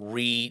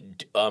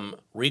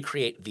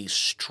recreate these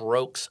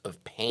strokes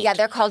of paint. Yeah,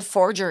 they're called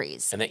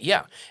forgeries. And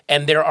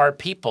and there are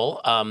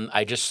people.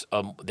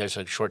 There's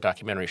a short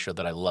documentary show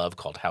that I love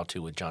called How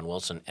To with John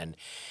Wilson, and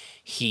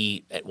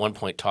he at one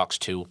point talks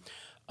to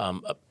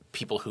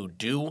people who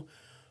do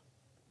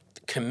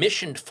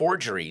commissioned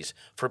forgeries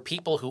for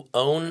people who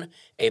own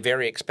a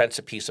very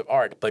expensive piece of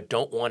art but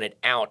don't want it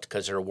out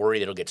because they're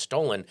worried it'll get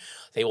stolen.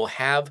 They will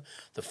have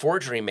the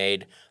forgery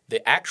made.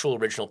 The actual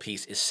original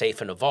piece is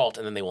safe in a vault,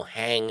 and then they will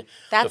hang the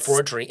That's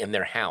forgery in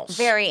their house.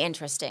 Very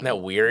interesting. Isn't that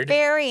weird?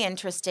 Very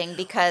interesting,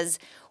 because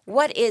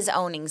what is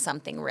owning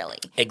something really?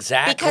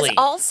 Exactly. Because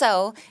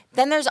also,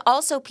 then there's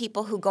also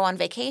people who go on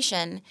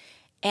vacation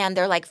and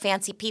they're like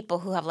fancy people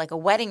who have like a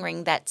wedding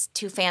ring that's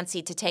too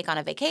fancy to take on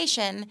a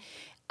vacation,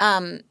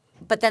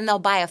 but then they'll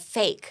buy a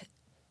fake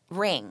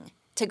ring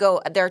to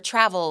go, their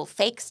travel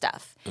fake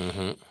stuff.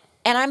 Mm-hmm.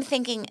 And I'm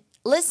thinking,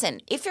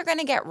 listen, if you're going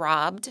to get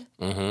robbed,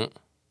 Mm-hmm.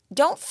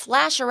 don't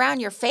flash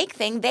around your fake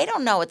thing. They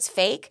don't know it's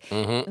fake.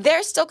 Mm-hmm.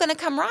 They're still going to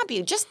come rob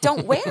you. Just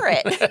don't wear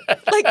it.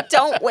 Like,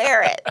 don't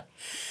wear it.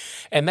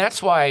 And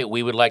that's why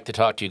we would like to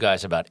talk to you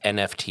guys about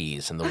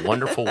NFTs and the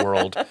wonderful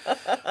world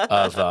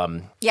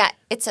of... Yeah,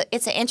 it's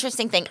an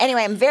interesting thing.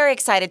 Anyway, I'm very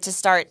excited to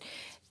start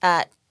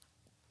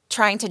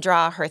trying to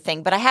draw her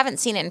thing, but I haven't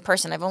seen it in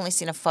person. I've only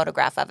seen a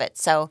photograph of it.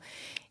 So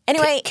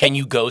anyway... Can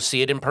you go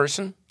see it in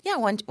person? Yeah,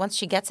 once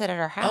she gets it at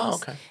her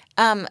house.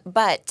 Oh, okay.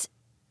 But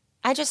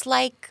I just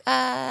like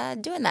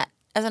doing that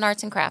as an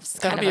arts and crafts.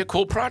 That'll be a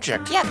cool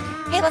project. Yeah.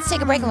 Hey, let's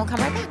take a break and we'll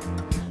come right back.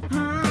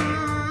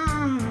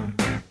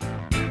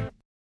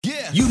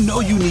 You know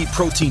you need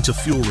protein to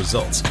fuel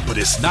results, but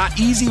it's not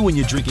easy when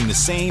you're drinking the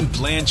same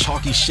bland,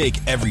 chalky shake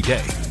every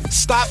day.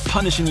 Stop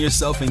punishing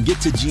yourself and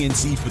get to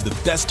GNC for the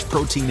best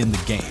protein in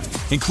the game,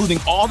 including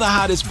all the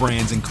hottest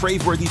brands and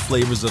crave-worthy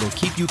flavors that'll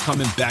keep you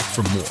coming back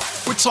for more.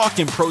 We're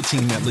talking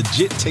protein that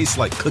legit tastes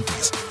like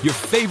cookies, your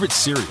favorite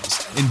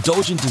cereals,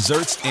 indulgent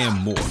desserts, and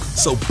more.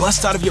 So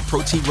bust out of your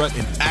protein rut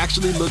and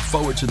actually look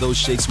forward to those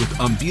shakes with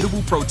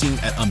unbeatable protein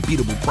at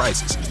unbeatable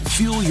prices.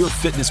 Fuel your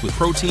fitness with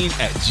protein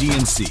at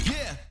GNC.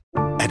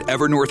 At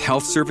Evernorth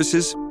Health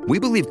Services, we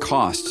believe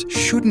costs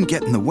shouldn't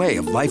get in the way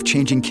of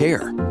life-changing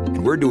care,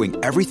 and we're doing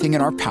everything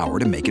in our power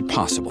to make it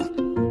possible.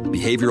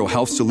 Behavioral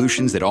health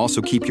solutions that also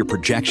keep your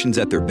projections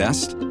at their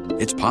best?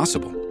 It's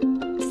possible.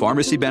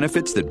 Pharmacy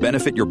benefits that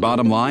benefit your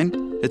bottom line?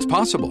 It's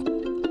possible.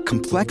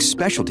 Complex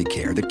specialty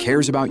care that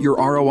cares about your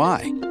ROI?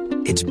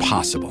 It's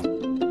possible.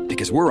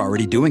 Because we're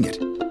already doing it.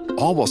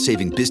 All while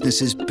saving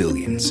businesses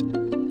billions.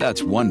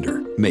 That's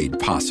Wonder made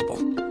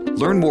possible.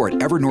 Learn more at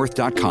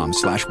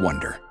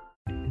evernorth.com/wonder.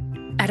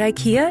 At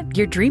IKEA,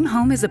 your dream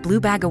home is a blue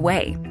bag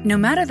away. No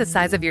matter the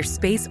size of your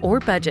space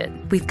or budget,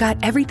 we've got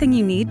everything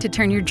you need to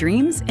turn your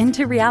dreams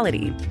into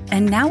reality.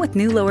 And now with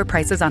new lower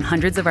prices on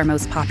hundreds of our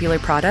most popular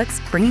products,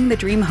 bringing the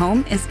dream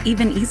home is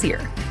even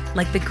easier.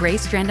 Like the gray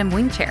Strandom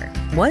wing chair.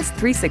 Was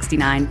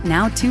 $369,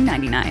 now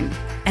 $299.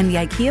 And the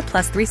IKEA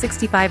Plus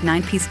 365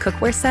 9-piece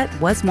cookware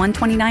set was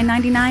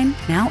 $129.99,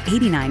 now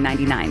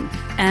 $89.99.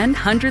 And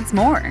hundreds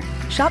more.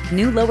 Shop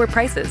new lower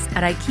prices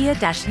at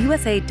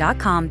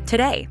IKEA-USA.com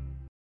today.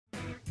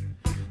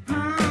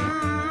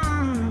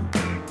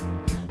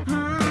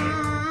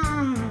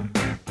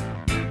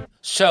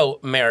 So,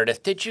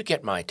 Meredith, did you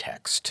get my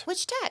text?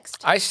 Which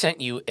text? I sent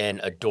you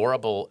an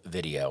adorable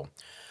video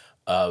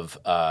of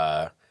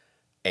they're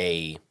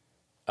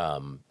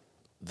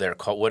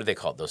called, what are they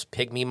called? Those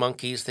pygmy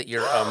monkeys that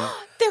you're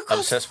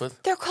obsessed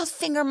with? They're called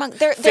finger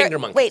monkeys. Finger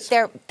monkeys. Wait,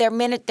 they're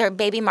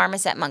baby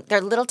marmoset monkeys.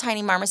 They're little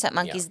tiny marmoset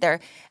monkeys. Yeah.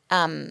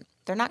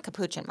 They're not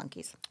capuchin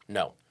monkeys.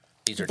 No,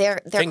 these are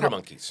They're finger called,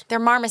 monkeys. They're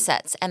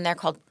marmosets, and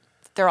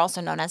they're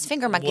also known as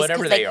finger monkeys.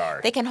 Whatever 'cause they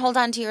are. They can hold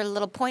on to your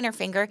little pointer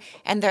finger,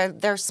 and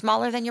they're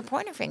smaller than your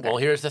pointer finger. Well,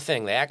 here's the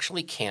thing. They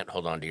actually can't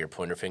hold on to your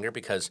pointer finger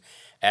because,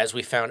 as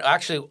we found...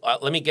 Actually,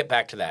 let me get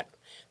back to that.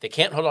 They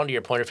can't hold on to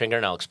your pointer finger,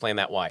 and I'll explain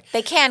that why.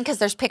 They can because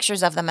there's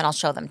pictures of them, and I'll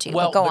show them to you.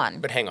 Well, but go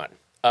on. But hang on.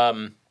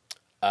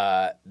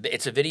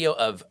 It's a video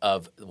of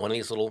one of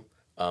these little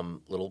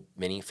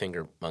mini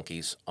finger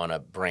monkeys on a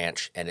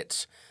branch, and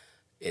it's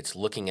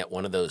looking at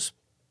one of those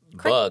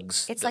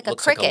bugs. It's that like a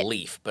looks cricket. like a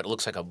leaf, but it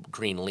looks like a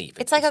green leaf.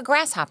 It's like a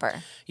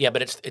grasshopper. Yeah,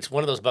 but it's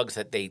one of those bugs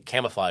that they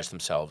camouflage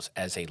themselves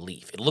as a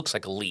leaf. It looks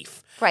like a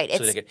leaf. Right,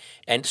 So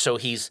and so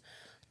he's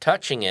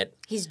touching it.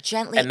 He's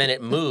gently... And then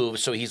it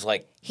moves, so he's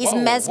like, He's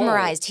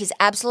mesmerized. Whoa. He's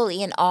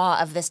absolutely in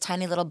awe of this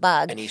tiny little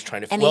bug. And he's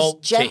trying to... Well,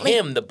 to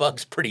him, the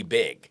bug's pretty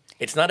big.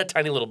 It's not a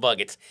tiny little bug.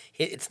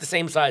 It's the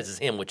same size as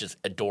him, which is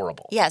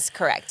adorable. Yes,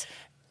 correct.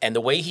 And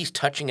the way he's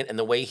touching it and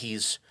the way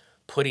he's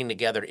putting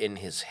together in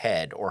his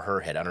head or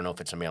her head, I don't know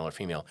if it's a male or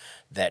female,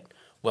 that,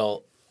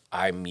 well,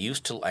 I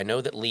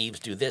know that leaves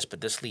do this,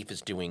 but this leaf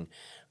is doing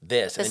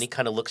this. And then he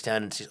kind of looks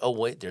down and sees, oh,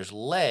 wait, there's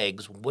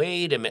legs.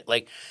 Wait a minute.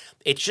 Like,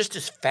 it's just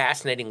this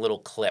fascinating little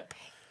clip.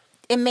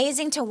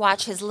 Amazing to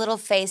watch his little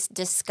face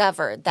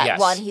discover that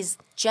while he's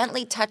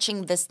gently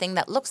touching this thing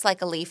that looks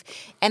like a leaf,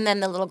 and then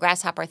the little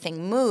grasshopper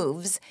thing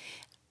moves,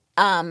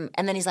 and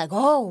then he's like,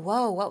 oh,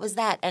 whoa, what was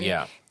that?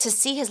 And to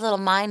see his little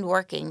mind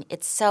working,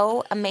 it's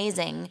so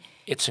amazing.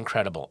 It's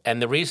incredible.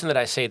 And the reason that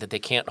I say that they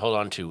can't hold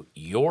on to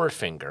your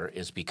finger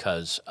is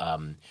because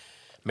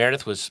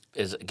Meredith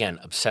is again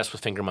obsessed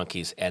with finger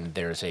monkeys, and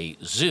there's a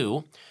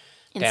zoo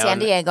in San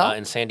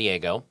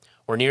Diego,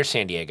 or near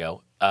San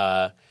Diego,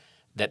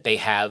 that they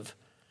have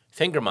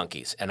finger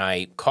monkeys. And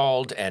I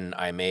called and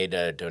I made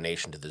a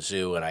donation to the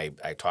zoo, and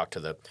I talked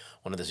to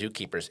one of the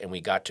zookeepers, and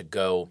we got to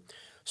go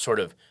sort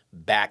of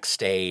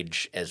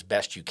backstage as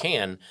best you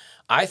can.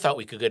 I thought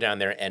we could go down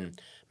there and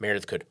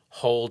Meredith could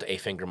hold a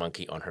finger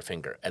monkey on her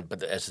finger.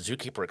 But as the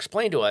zookeeper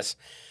explained to us,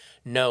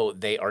 no,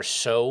 they are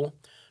so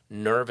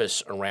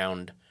nervous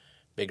around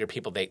bigger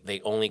people.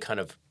 They only kind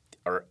of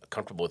are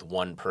comfortable with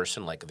one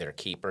person, like their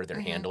keeper,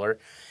 their handler.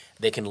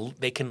 They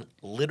can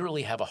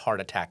literally have a heart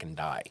attack and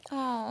die.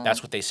 Aww.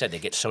 That's what they said. They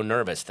get so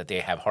nervous that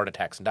they have heart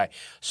attacks and die.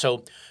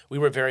 So we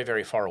were very,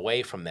 very far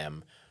away from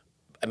them.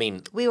 I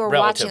mean, we were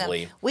relatively.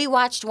 Watching them. We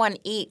watched one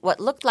eat what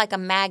looked like a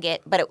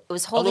maggot, but it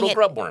was holding a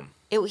little grubworm.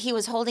 He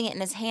was holding it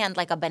in his hand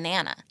like a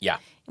banana. Yeah.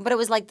 But it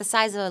was like the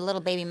size of a little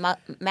baby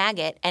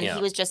maggot, and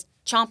he was just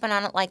chomping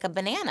on it like a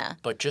banana.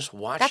 But just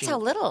watching. That's how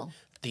little.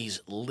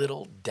 These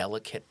little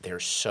delicate, they are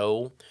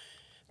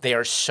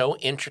so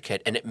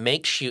intricate, and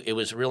it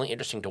was really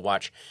interesting to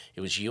watch.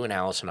 It was you and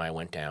Alice and I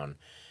went down,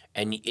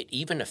 and it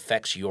even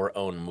affects your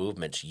own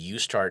movements. You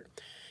start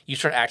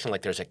acting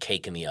like there's a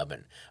cake in the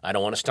oven. I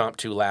don't want to stomp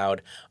too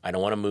loud. I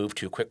don't want to move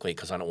too quickly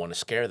because I don't want to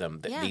scare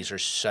them. Yeah. These are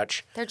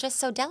such... They're just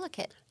so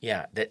delicate.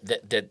 Yeah,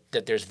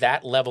 that there's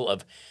that level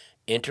of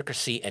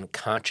intricacy and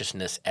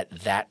consciousness at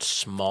that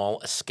small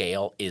a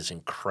scale is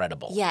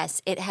incredible.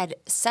 Yes, it had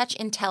such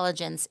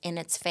intelligence in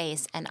its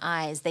face and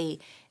eyes.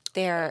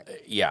 They're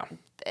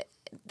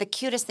the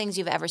cutest things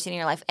you've ever seen in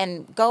your life.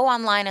 And go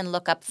online and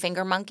look up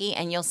finger monkey,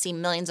 and you'll see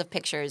millions of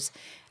pictures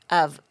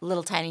of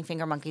little tiny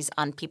finger monkeys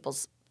on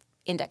people's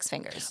index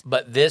fingers.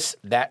 But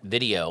that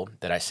video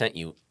that I sent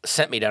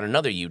me down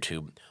another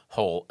YouTube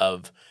hole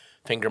of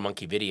finger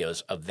monkey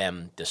videos of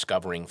them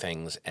discovering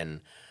things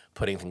and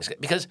putting things,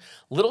 because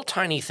little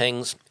tiny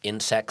things,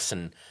 insects,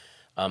 and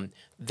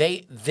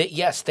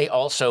they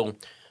also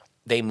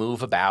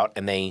move about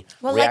and they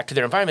react to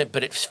their environment,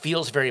 but it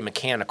feels very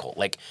mechanical.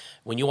 Like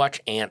when you watch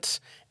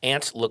ants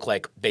look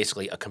like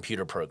basically a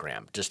computer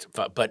program.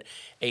 But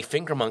a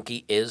finger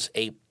monkey there's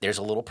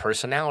a little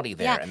personality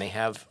there, and they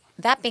have.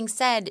 That being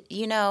said,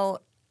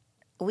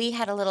 we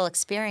had a little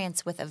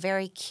experience with a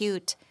very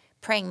cute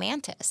praying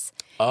mantis.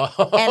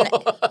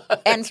 Oh,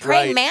 and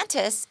praying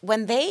mantis,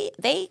 when they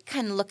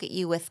can look at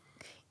you with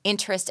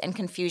interest and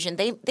confusion,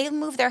 they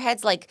move their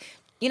heads like,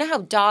 you know how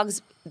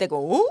dogs, they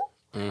go, ooh,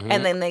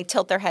 and then they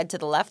tilt their head to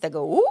the left, they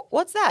go, ooh,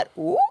 what's that,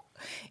 ooh?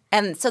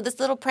 And so this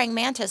little praying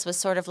mantis was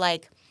sort of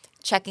like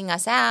checking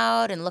us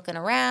out and looking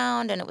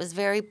around, and it was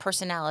very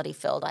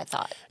personality-filled, I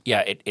thought.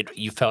 Yeah,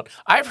 you felt...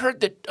 I've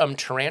heard that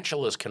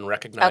tarantulas can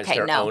recognize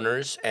their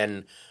owners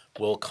and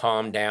will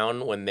calm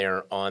down when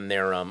they're on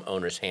their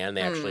owner's hand.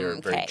 They actually are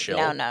very chill.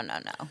 No.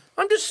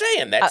 I'm just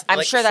saying. That's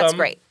I'm sure that's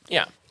great.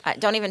 Yeah.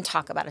 Don't even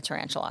talk about a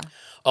tarantula.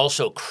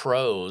 Also,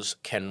 crows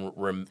can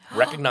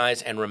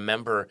recognize and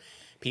remember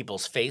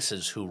people's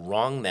faces who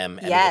wrong them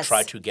and will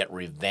try to get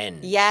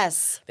revenge.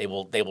 Yes. They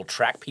will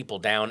track people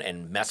down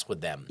and mess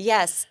with them.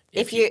 Yes.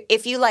 If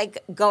you like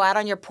go out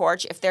on your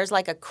porch, if there's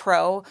like a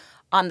crow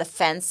on the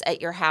fence at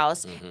your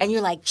house and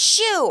you're like,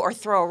 shoo, or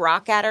throw a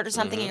rock at it or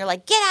something and you're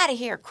like, get out of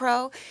here,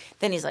 crow.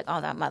 Then he's like,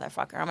 oh, that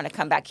motherfucker, I'm going to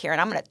come back here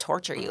and I'm going to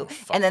torture you.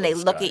 And then they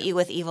look at you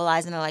with evil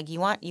eyes and they're like, you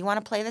want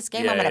to play this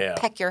game? I'm going to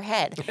peck your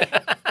head.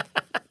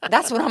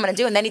 That's what I'm going to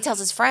do. And then he tells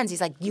his friends,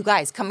 he's like, you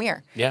guys, come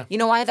here. Yeah. You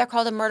know why they're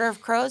called a murder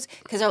of crows?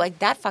 Because they're like,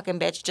 that fucking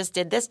bitch just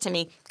did this to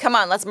me. Come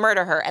on, let's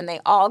murder her. And they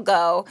all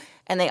go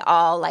and they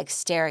all like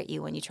stare at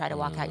you when you try to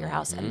walk out your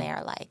house. And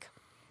they're like,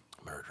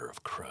 murder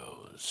of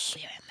crows.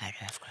 Yeah,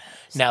 murder of crows.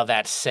 Now,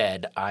 that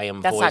said,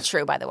 That's not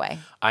true, by the way.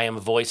 I am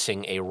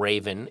voicing a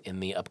raven in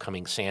the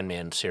upcoming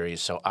Sandman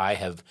series, so I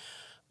have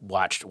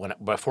watched,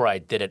 before I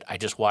did it, I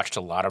just watched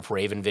a lot of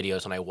raven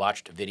videos, and I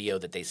watched a video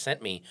that they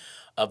sent me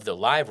of the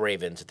live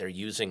ravens that they're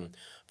using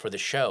for the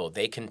show.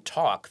 They can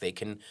talk, they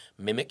can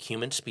mimic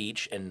human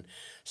speech and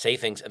say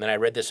things, and then I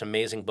read this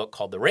amazing book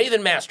called The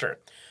Raven Master,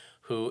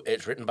 who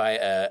is written by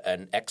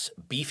an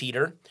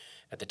ex-beefeater,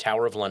 at the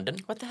Tower of London.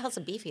 What the hell's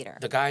a beefeater?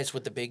 The guys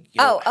with the big, the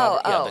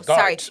guards.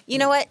 Sorry. You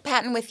know what,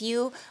 Patton? With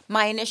you,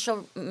 my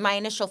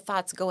initial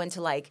thoughts go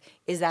into like,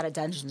 is that a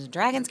Dungeons and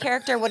Dragons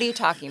character? What are you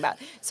talking about?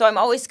 So I'm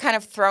always kind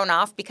of thrown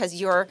off because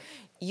your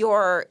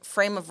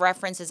frame of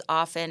reference is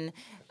often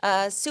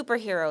a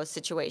superhero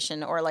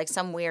situation or like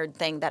some weird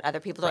thing that other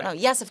people don't know.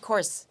 Yes, of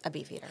course, a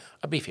beefeater.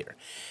 A beefeater,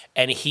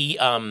 and he's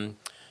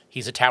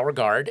a tower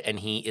guard, and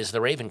he is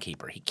the Raven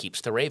Keeper. He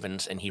keeps the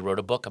ravens, and he wrote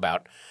a book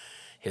about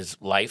his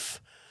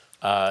life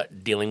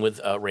dealing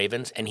with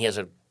ravens, and he has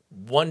a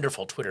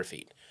wonderful Twitter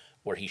feed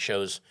where he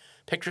shows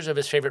pictures of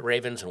his favorite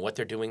ravens and what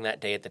they're doing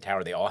that day at the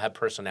tower. They all have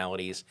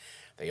personalities.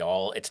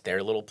 It's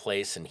their little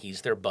place, and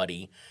he's their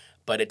buddy.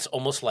 But it's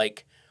almost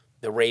like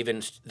the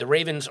ravens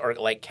are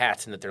like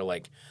cats in that they're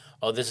like,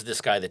 oh, this is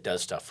this guy that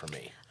does stuff for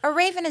me. A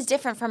raven is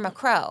different from a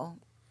crow.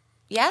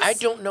 Yes? I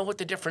don't know what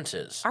the difference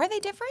is. Are they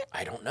different?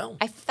 I don't know.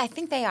 I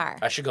think they are.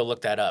 I should go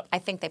look that up. I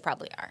think they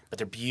probably are. But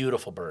they're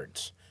beautiful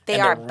birds.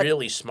 They're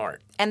really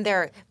smart. And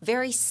they're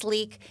very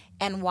sleek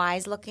and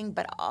wise looking,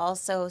 but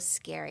also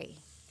scary.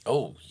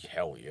 Oh,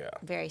 hell yeah.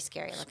 Very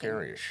scary looking.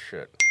 Scary as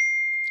shit.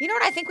 You know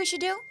what I think we should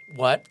do?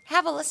 What?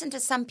 Have a listen to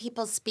some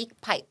people speak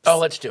pipes. Oh,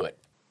 let's do it.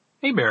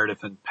 Hey,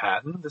 Meredith and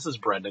Patton. This is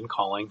Brendan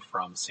calling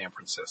from San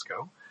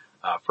Francisco.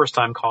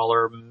 First-time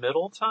caller,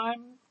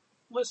 middle-time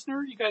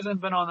listener. You guys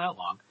haven't been on that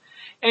long.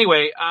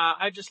 Anyway,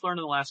 I just learned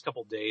in the last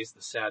couple of days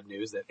the sad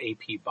news that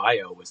AP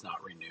Bio was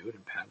not renewed.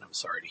 And Patton, I'm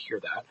sorry to hear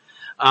that.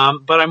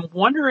 But I'm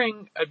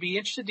wondering, I'd be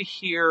interested to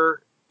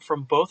hear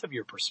from both of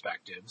your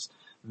perspectives.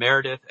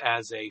 Meredith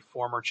as a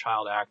former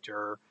child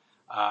actor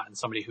and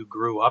somebody who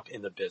grew up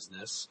in the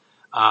business.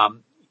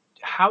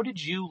 How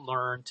did you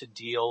learn to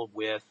deal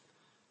with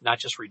not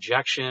just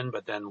rejection,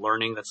 but then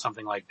learning that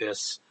something like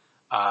this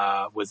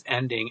was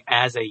ending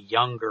as a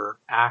younger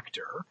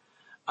actor?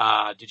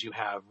 Did you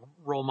have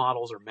role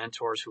models or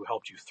mentors who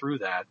helped you through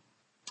that?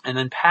 And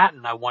then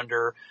Patton, I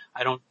wonder,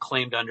 I don't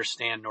claim to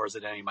understand, nor is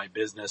it any of my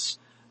business,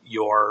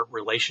 your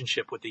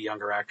relationship with the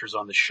younger actors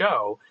on the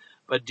show,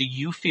 but do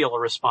you feel a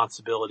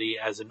responsibility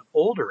as an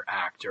older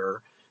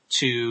actor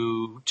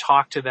to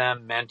talk to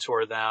them,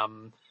 mentor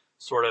them,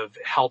 sort of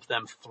help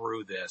them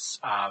through this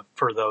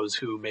for those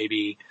who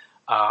maybe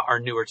are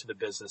newer to the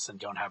business and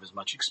don't have as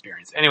much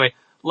experience? Anyway,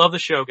 love the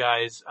show,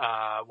 guys,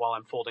 while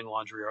I'm folding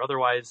laundry or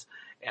otherwise,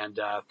 and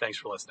thanks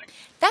for listening.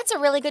 That's a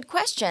really good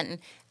question.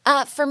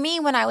 For me,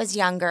 when I was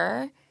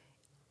younger,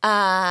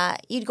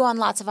 you'd go on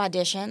lots of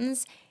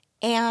auditions,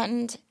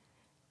 and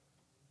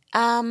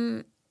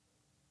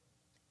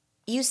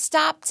you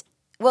stopped,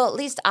 well, at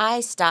least I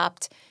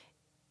stopped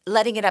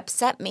letting it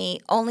upset me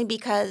only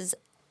because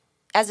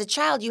as a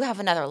child, you have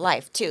another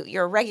life, too.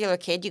 You're a regular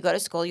kid. You go to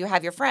school. You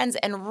have your friends.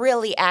 And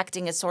really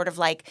acting is sort of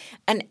like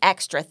an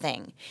extra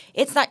thing.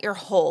 It's not your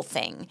whole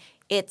thing.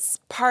 It's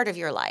part of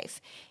your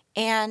life.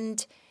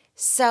 And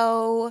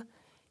so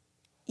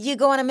you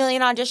go on a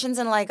million auditions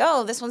and like,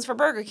 oh, this one's for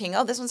Burger King.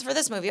 Oh, this one's for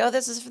this movie. Oh,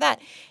 this is for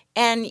that.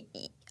 And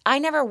I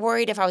never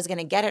worried if I was going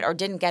to get it or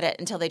didn't get it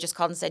until they just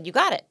called and said, you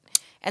got it.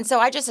 And so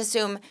I just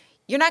assume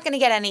you're not going to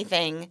get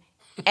anything.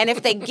 And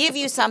if they give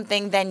you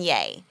something, then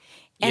yay.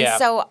 And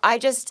so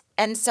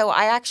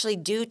I actually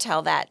do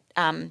tell that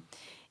I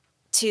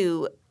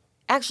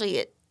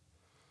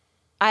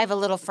have a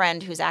little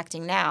friend who's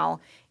acting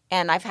now,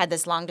 and I've had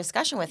this long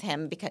discussion with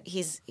him because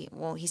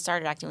he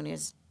started acting when he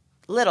was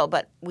little,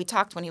 but we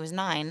talked when he was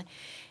 9,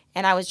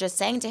 and I was just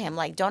saying to him,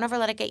 like, don't ever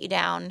let it get you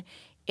down.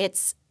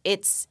 This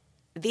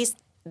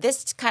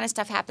kind of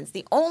stuff happens.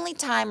 The only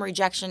time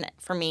rejection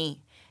for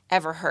me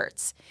ever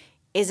hurts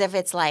is if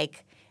it's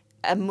like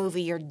a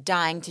movie you're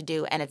dying to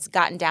do and it's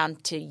gotten down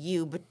to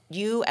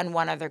you and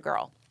one other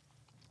girl.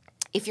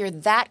 If you're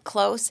that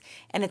close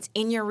and it's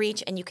in your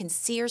reach and you can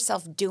see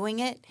yourself doing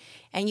it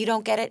and you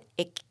don't get it,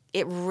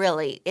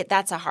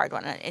 that's a hard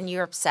one. And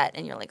you're upset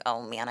and you're like,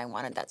 oh man, I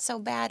wanted that so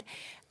bad.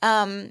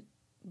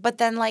 But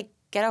then like,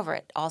 get over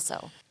it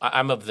also.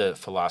 I'm of the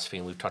philosophy,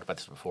 and we've talked about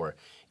this before,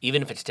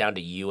 even if it's down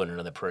to you and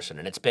another person,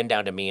 and it's been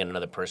down to me and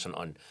another person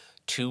on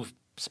 2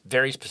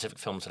 very specific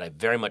films that I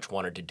very much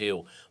wanted to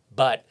do,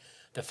 but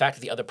the fact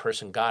that the other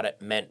person got it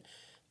meant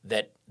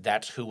that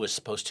that's who was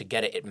supposed to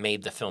get it. It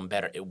made the film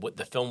better.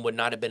 The film would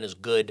not have been as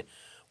good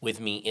with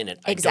me in it.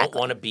 Exactly. I don't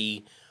want to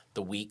be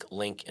the weak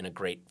link in a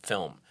great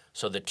film.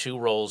 So the 2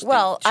 roles,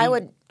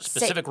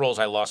 specific roles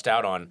I lost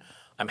out on,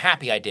 I'm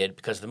happy I did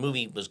because the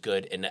movie was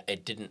good and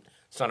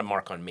it's not a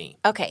mark on me.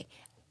 Okay.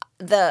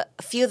 The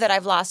few that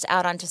I've lost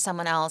out on to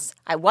someone else,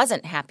 I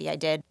wasn't happy I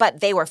did, but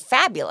they were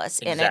fabulous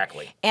in it.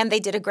 Exactly. And they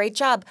did a great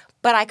job.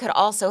 But I could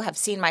also have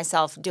seen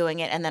myself doing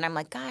it, and then I'm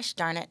like, gosh,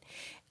 darn it.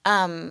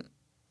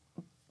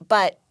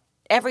 But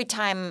every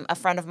time a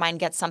friend of mine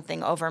gets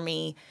something over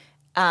me,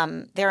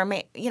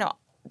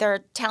 they're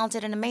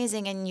talented and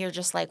amazing, and you're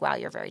just like, wow,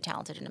 you're very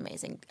talented and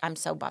amazing. I'm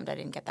so bummed I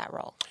didn't get that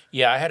role.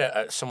 Yeah, I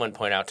had someone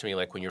point out to me,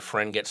 like, when your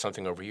friend gets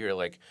something over you, you're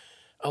like,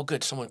 oh,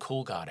 good, someone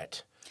cool got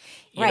it.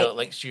 You know,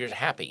 like, so you're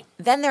happy.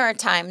 Then there are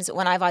times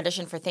when I've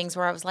auditioned for things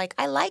where I was like,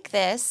 I like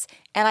this,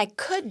 and I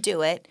could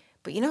do it,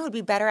 But you know who'd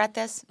be better at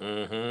this?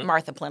 Mm-hmm.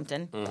 Martha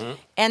Plimpton. Mm-hmm.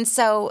 And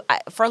so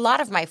for a lot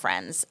of my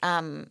friends,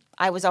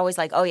 I was always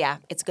like, oh, yeah,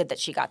 it's good that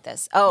she got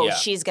this. Oh, Yeah.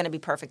 she's going to be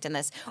perfect in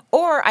this.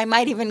 Or I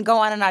might even go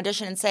on an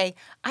audition and say,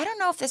 I don't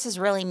know if this is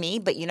really me,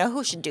 but you know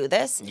who should do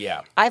this?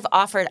 Yeah. I've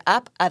offered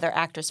up other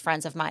actors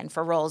friends of mine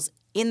for roles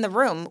in the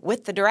room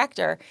with the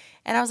director.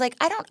 And I was like,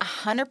 I don't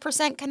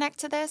 100% connect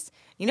to this.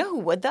 You know who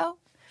would, though?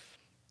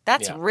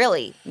 That's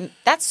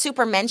that's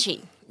super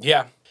menschy.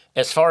 Yeah.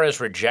 As far as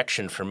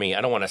rejection for me,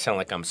 I don't want to sound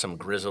like I'm some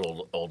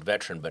grizzled old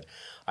veteran, but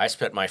I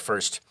spent my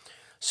first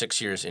 6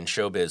 years in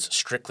showbiz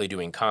strictly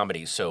doing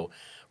comedy. So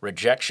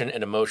rejection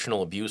and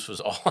emotional abuse was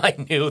all I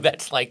knew.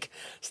 That's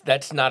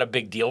not a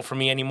big deal for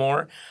me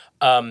anymore.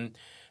 And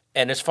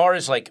as far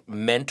as like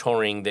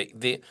mentoring,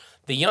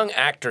 the young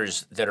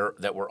actors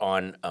that were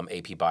on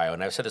AP Bio,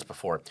 and I've said this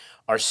before,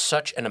 are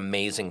such an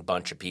amazing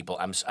bunch of people.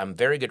 I'm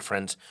very good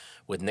friends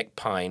with Nick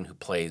Pine, who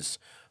plays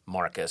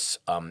Marcus.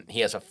 He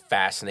has a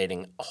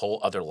fascinating whole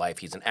other life.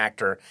 He's an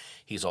actor.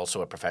 He's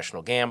also a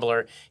professional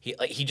gambler.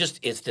 He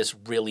just is this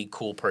really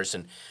cool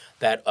person.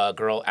 That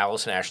girl,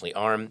 Allison Ashley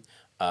Arm,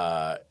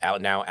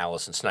 now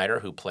Allison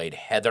Snyder, who played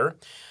Heather,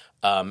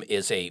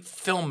 is a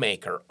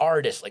filmmaker,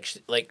 artist.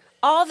 Like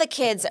all the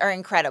kids are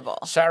incredible.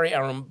 Sari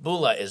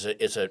Arambula is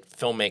a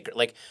filmmaker.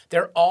 Like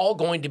they're all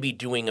going to be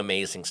doing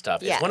amazing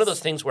stuff. Yes. It's one of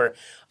those things where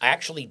I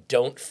actually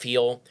don't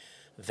feel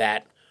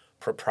that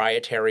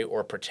proprietary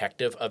or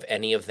protective of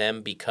any of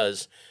them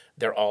because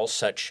they're all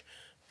such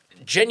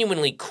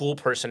genuinely cool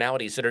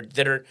personalities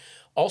that are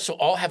also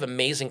all have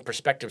amazing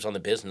perspectives on the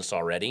business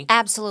already.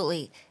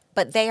 Absolutely.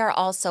 But they are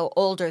also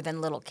older than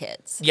little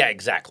kids. Yeah,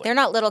 exactly. They're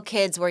not little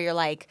kids where you're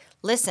like,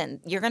 listen,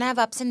 you're going to have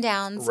ups and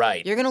downs.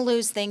 Right. You're going to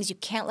lose things. You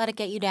can't let it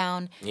get you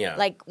down. Yeah.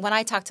 Like when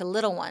I talk to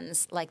little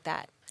ones like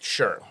that.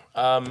 Sure.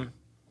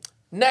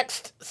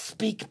 Next,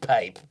 speak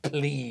pipe,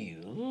 please.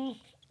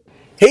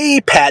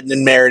 Hey, Patton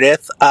and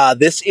Meredith.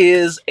 This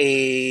is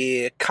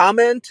a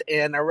comment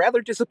and a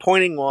rather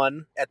disappointing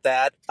one at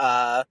that.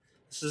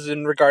 This is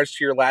in regards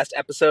to your last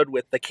episode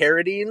with the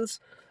Carradines.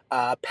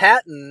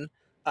 Patton,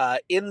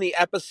 in the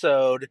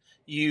episode,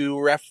 you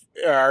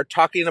are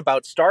talking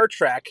about Star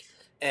Trek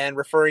and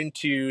referring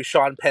to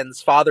Sean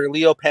Penn's father,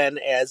 Leo Penn,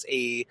 as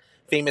a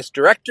famous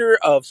director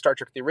of Star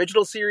Trek The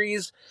Original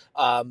Series.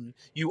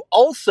 You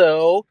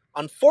also,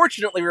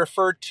 unfortunately,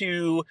 referred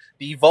to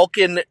the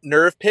Vulcan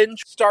nerve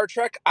pinch Star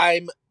Trek.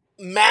 I'm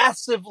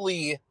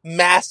massively,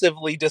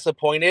 massively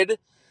disappointed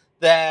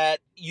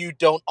that you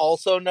don't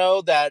also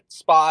know that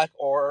Spock,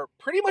 or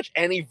pretty much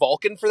any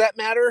Vulcan for that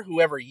matter,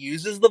 whoever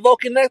uses the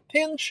Vulcan nerve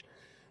pinch,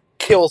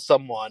 kills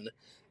someone.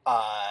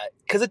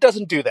 Because it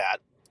doesn't do that.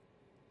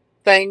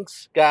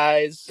 Thanks,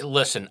 guys.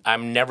 Listen,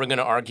 I'm never going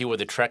to argue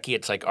with a Trekkie.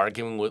 It's like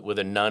arguing with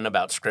a nun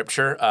about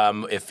scripture.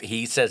 If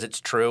he says it's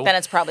true, then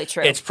it's probably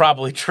true. It's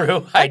probably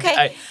true.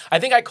 Okay. I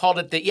think I called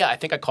it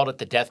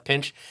the death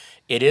pinch.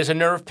 It is a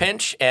nerve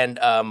pinch, and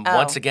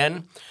once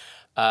again,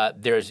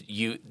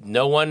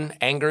 no one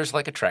angers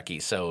like a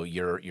Trekkie. So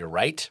you're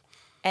right.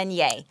 And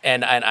yay.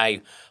 And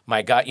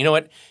my God, you know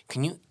what?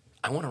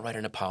 I want to write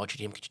an apology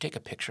to him. Could you take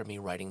a picture of me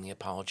writing the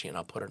apology and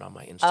I'll put it on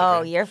my Instagram?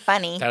 Oh, you're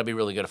funny. That would be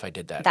really good if I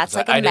did that. That's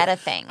like a meta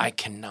thing. I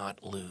can't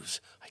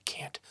lose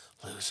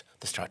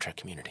the Star Trek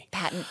community.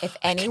 Patton, if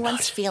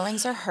anyone's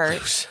feelings are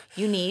hurt,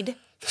 you need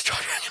the Star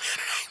Trek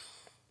community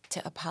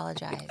to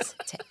apologize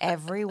to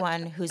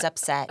everyone who's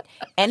upset.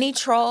 Any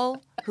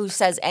troll who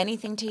says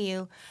anything to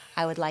you,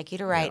 I would like you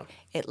to write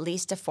at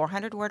least a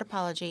 400-word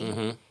apology,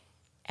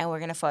 and we're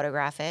going to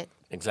photograph it.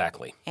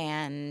 Exactly.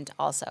 And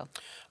also...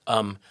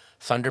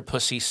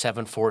 Thunderpussy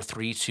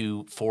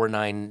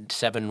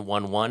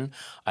 7432499711.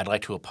 I'd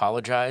like to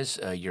apologize.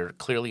 You're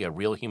clearly a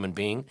real human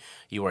being.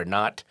 You are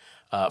not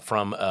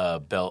from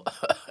a Belgian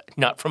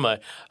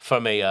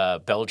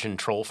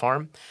troll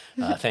farm.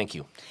 Thank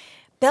you.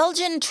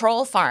 Belgian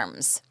troll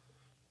farms.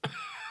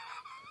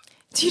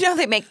 Do you know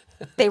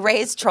they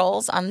raise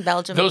trolls on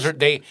Belgium?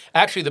 In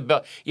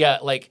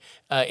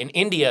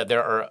India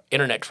there are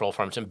internet troll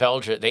farms. In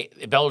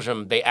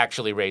Belgium they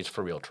actually raise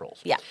for real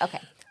trolls. Yeah. Okay.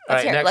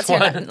 Let's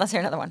hear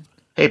another one.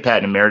 Hey,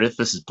 Pat and Meredith.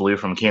 This is Blue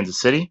from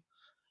Kansas City.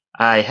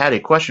 I had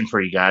a question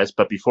for you guys,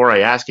 but before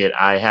I ask it,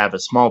 I have a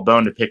small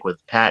bone to pick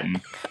with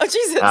Patton. Oh,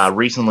 Jesus.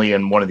 Recently,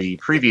 in one of the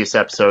previous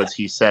episodes,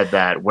 he said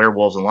that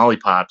Werewolves and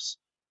Lollipops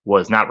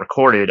was not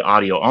recorded,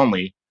 audio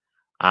only.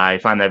 I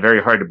find that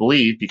very hard to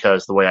believe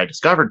because the way I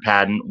discovered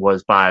Patton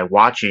was by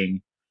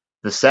watching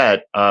the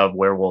set of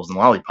Werewolves and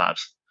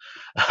Lollipops.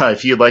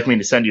 If you'd like me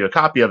to send you a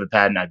copy of it,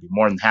 Patton, I'd be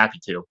more than happy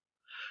to.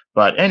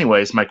 But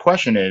anyways, my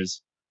question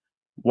is,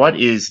 what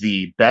is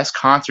the best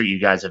concert you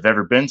guys have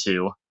ever been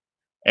to?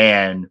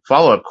 And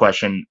follow-up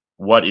question,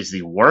 what is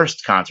the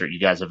worst concert you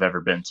guys have ever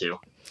been to?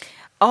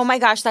 Oh my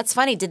gosh, that's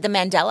funny. Did the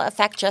Mandela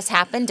effect just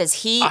happen? Do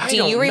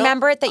you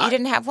remember it that you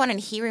didn't have one and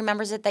he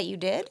remembers it that you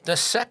did?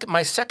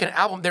 My second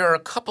album, there are a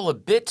couple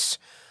of bits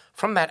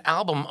from that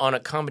album on a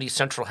Comedy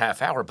Central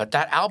half hour, but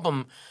that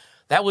album,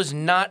 that was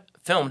not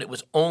filmed. It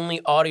was only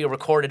audio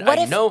recorded.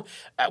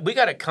 We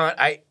got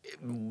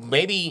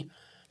maybe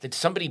Did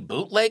somebody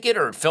bootleg it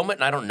or film it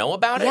and I don't know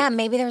about it? Yeah,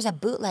 maybe there was a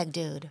bootleg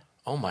dude.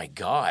 Oh my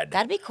God.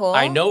 That'd be cool.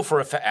 I know for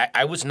a fact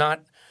I was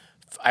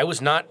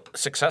not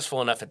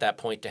successful enough at that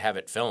point to have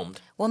it filmed.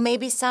 Well,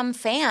 maybe some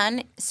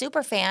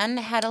super fan,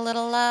 had a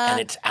little. And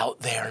it's out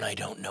there, and I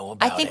don't know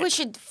about it. I think we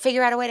should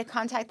figure out a way to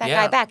contact that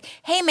guy back.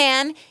 Hey,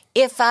 man,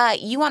 if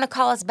you want to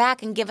call us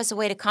back and give us a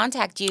way to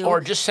contact you,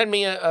 or just send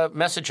me a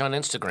message on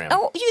Instagram.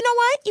 Oh, you know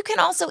what? You can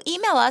also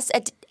email us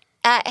at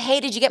hey,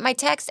 did you get my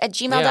text at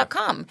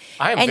gmail.com.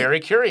 I am very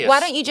curious.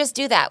 Why don't you just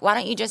do that? Why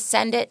don't you just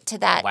send it to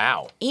that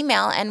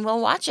email and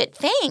we'll watch it?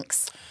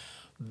 Thanks.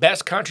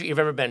 Best concert you've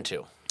ever been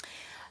to?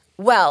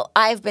 Well,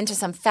 I've been to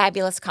some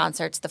fabulous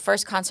concerts. The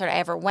first concert I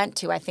ever went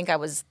to, I think I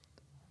was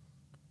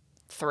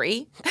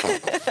 3.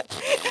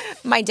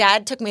 My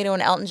dad took me to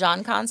an Elton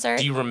John concert.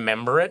 Do you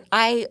remember it?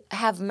 I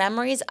have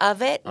memories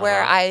of it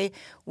where I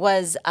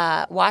was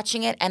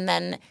watching it, and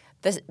then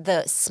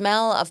the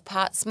smell of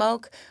pot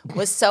smoke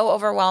was so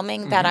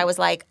overwhelming that I was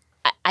like,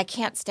 I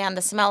can't stand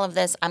the smell of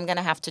this. I'm going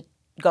to have to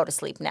go to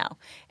sleep now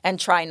and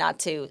try not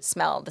to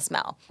smell the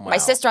smell. Wow. My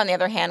sister, on the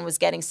other hand, was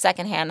getting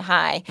secondhand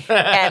high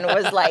and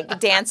was like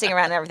dancing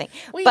around and everything.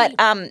 But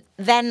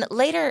then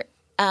later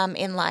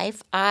in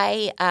life,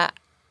 I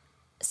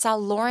saw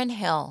Lauryn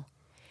Hill.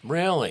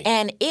 Really?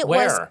 And it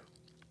was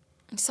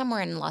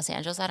somewhere in Los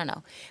Angeles. I don't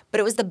know.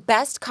 But it was the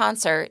best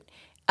concert.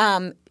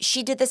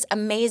 She did this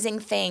amazing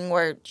thing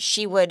where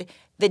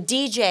the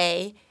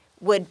DJ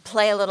would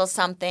play a little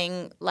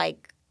something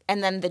like,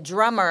 and then the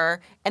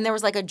drummer, and there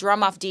was like a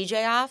drum off,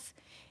 DJ off.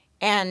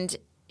 And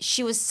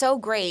she was so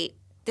great.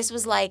 This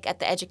was like at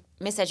the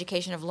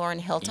Miseducation of Lauryn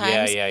Hill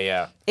times.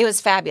 Yeah. It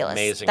was fabulous.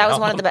 Amazing. That was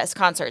one of the best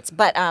concerts.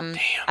 But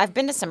I've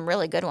been to some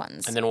really good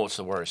ones. And then what's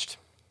the worst?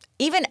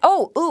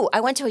 I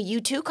went to a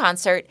U2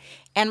 concert,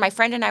 and my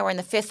friend and I were in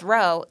the 5th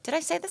row. Did I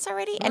say this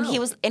already? No. And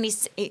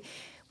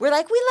we're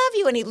like, we love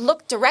you. And he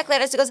looked directly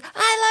at us and goes,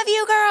 I love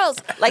you,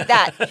 girls. Like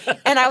that.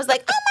 And I was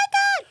like, oh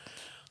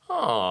my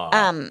God.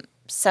 Aww.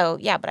 So,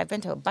 yeah, but I've been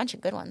to a bunch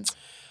of good ones.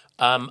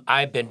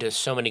 I've been to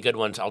so many good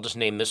ones. I'll just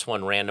name this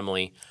one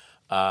randomly.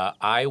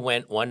 I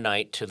went one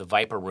night to the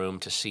Viper Room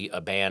to see a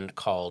band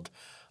called,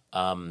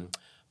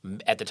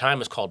 at the time it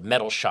was called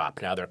Metal Shop.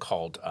 Now they're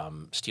called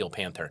Steel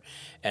Panther.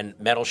 And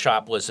Metal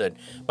Shop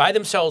by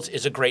themselves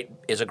is a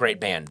great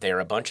band. They're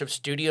a bunch of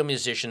studio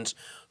musicians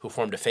who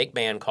formed a fake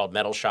band called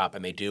Metal Shop,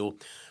 and they do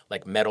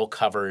like metal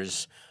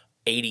covers,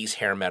 80s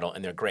hair metal,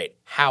 and they're great.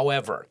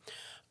 However,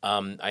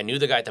 I knew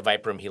the guy at the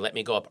Viper Room. He let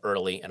me go up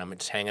early, and I'm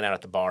just hanging out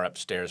at the bar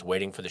upstairs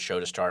waiting for the show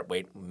to start.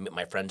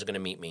 My friends are going to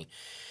meet me.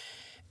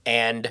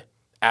 And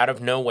out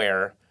of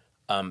nowhere,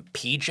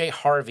 PJ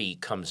Harvey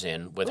comes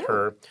in with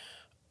her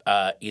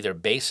either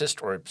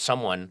bassist or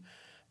someone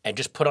and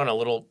just put on a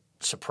little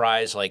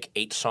surprise, like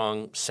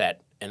 8-song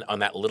set and on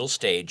that little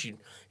stage. You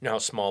know how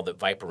small the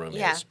Viper Room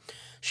is.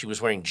 She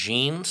was wearing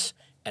jeans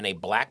and a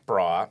black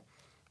bra.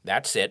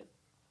 That's it.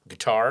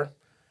 Guitar.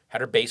 Had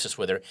her bassist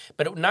with her,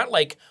 but not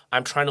like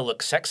I'm trying to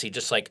look sexy,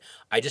 just like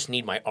I just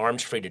need my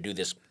arms free to do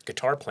this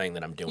guitar playing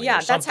that I'm doing. Yeah,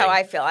 that's how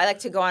I feel. I like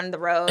to go on the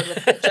road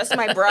with just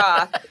my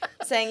bra,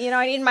 saying,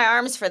 I need my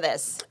arms for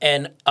this.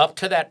 And up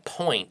to that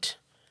point,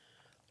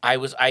 I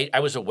was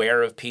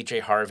aware of PJ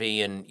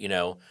Harvey, and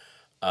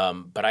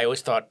but I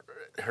always thought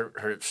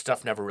her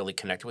stuff never really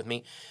connected with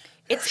me.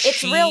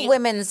 It's real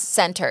women's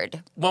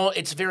centered. Well,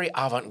 it's very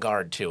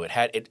avant-garde too.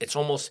 It's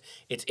almost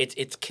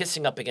it's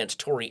kissing up against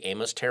Tori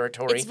Amos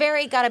territory. It's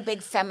very got a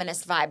big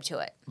feminist vibe to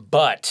it.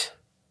 But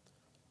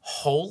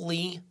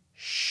holy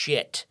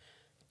shit,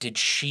 did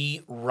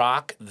she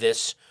rock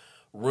this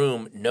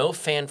room? No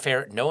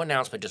fanfare, no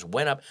announcement, just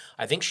went up.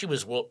 I think she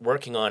was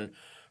working on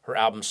her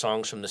album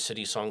Songs from the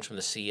City, Songs from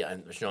the Sea. I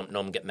know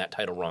I'm getting that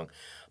title wrong.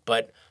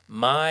 But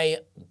my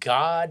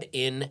God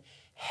in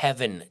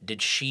heaven,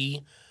 did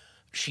she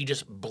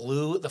just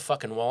blew the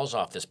fucking walls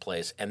off this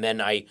place. And then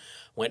I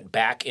went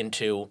back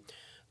into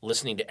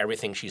listening to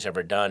everything she's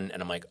ever done,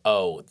 and I'm like,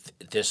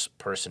 this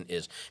person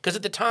is... Because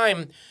at the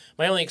time,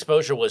 my only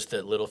exposure was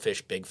the Little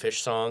Fish, Big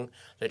Fish song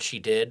that she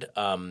did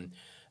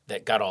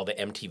that got all the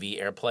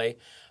MTV airplay.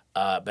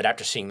 But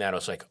after seeing that, I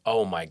was like,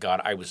 oh my God,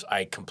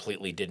 I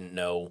completely didn't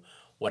know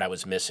what I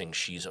was missing.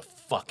 She's a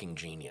fucking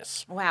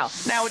genius. Wow.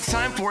 Now it's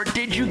time for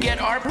Did You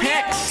Get Our Picks?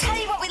 Yeah,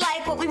 tell you what we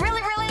like, what we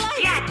really, really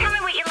like. Yeah, tell me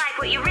what you like,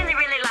 what you really,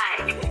 really like.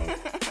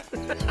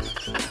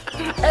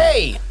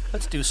 Hey,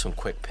 let's do some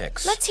quick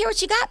picks. Let's hear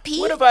what you got, Pete.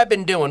 What have I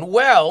been doing?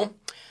 Well,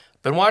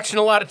 been watching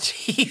a lot of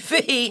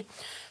TV.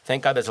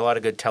 Thank God there's a lot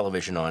of good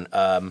television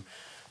on.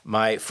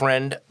 My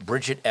friend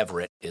Bridget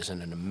Everett is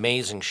in an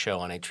amazing show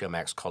on HBO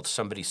Max called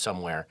Somebody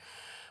Somewhere.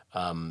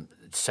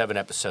 7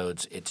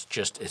 episodes. It's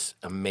just this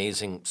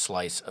amazing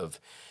slice of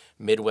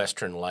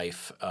Midwestern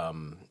life.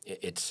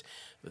 It's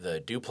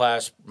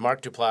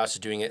Mark Duplass is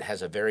doing it,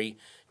 has a very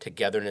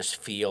togetherness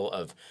feel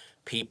of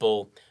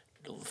people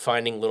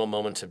finding little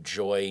moments of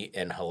joy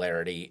and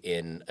hilarity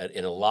in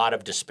a lot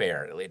of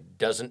despair. It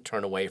doesn't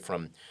turn away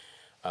from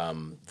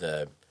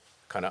the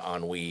kind of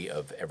ennui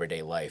of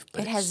everyday life.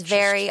 But it has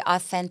very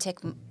authentic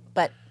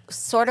but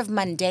sort of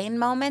mundane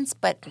moments,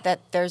 but that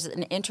there's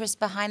an interest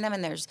behind them,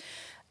 and there's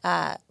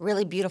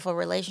really beautiful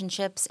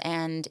relationships,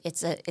 and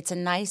it's a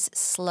nice,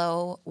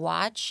 slow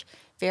watch,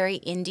 very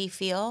indie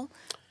feel,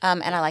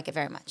 and I like it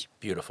very much.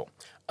 Beautiful.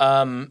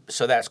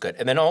 So that's good.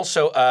 And then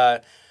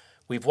also,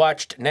 we've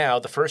watched now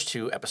the first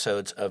 2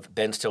 episodes of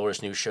Ben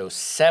Stiller's new show,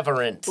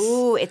 Severance.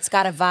 Ooh, it's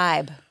got a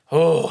vibe.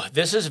 Oh,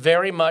 this is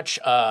very much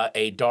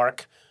a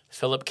dark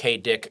Philip K.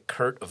 Dick,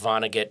 Kurt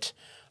Vonnegut,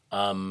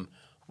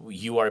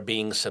 you are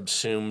being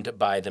subsumed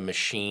by the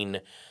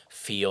machine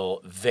feel.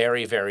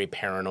 Very, very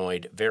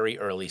paranoid, very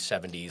early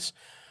 70s.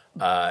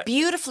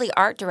 Beautifully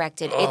art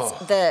directed. It's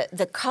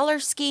the color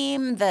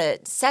scheme, the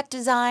set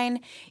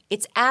design.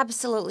 It's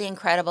absolutely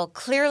incredible.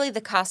 Clearly,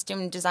 the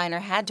costume designer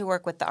had to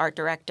work with the art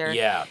director.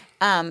 Yeah.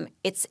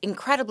 It's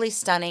incredibly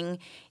stunning.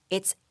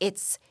 It's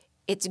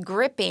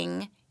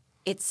gripping.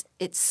 It's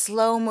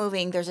slow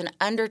moving. There's an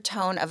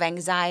undertone of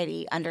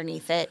anxiety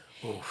underneath it.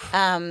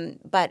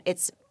 But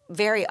it's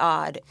very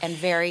odd and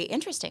very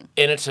interesting.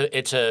 And it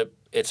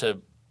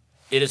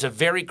is a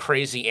very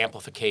crazy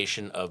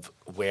amplification of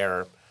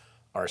where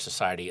our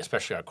society,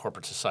 especially our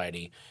corporate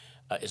society,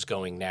 is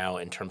going now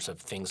in terms of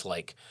things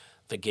like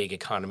the gig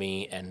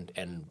economy and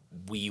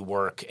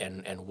WeWork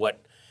and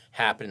what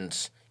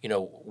happens,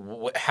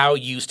 how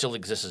you still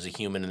exist as a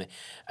human. And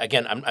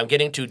again, I'm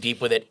getting too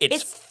deep with it.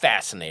 It's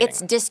fascinating.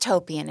 It's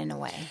dystopian in a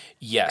way.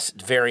 Yes,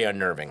 very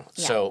unnerving.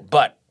 Yeah. So,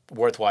 but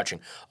worth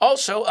watching.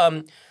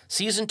 Also,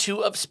 season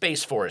 2 of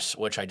Space Force,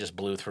 which I just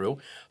blew through.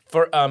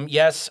 For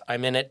yes,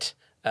 I'm in it.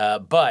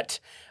 But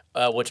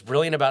what's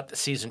brilliant about the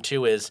season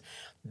 2 is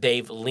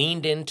they've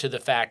leaned into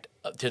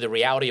the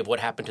reality of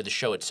what happened to the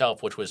show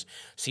itself, which was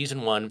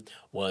season 1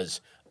 was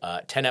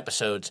 10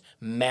 episodes,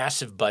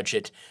 massive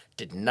budget,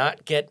 did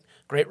not get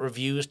great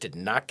reviews, did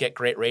not get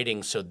great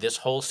ratings. So this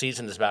whole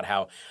season is about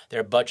how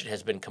their budget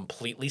has been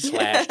completely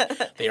slashed.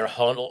 They are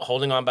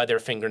holding on by their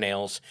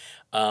fingernails,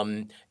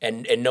 and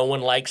no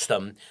one likes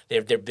them.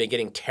 They've been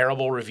getting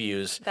terrible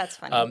reviews. That's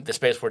funny. The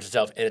Space Force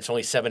itself, and it's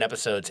only 7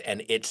 episodes,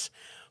 and it's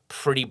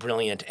pretty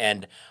brilliant.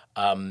 And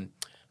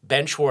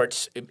Ben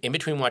Schwartz, in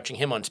between watching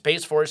him on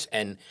Space Force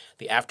and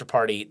the After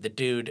Party, the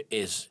dude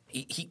is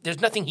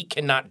there's nothing he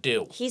cannot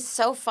do. He's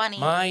so funny.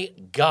 My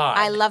God.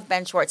 I love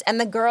Ben Schwartz. And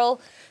the girl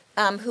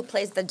who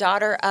plays the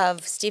daughter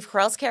of Steve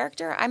Carell's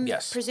character, I'm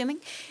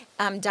presuming,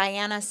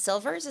 Diana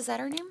Silvers, is that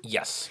her name?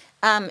 Yes.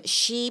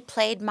 She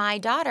played my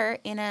daughter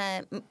in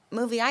a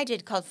movie I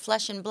did called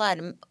Flesh and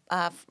Blood.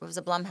 It was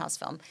a Blumhouse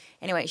film.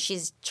 Anyway,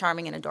 she's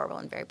charming and adorable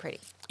and very pretty.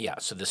 Yeah,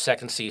 so the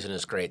second season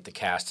is great. The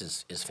cast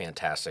is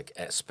fantastic,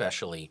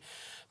 especially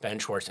Ben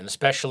Schwartz, and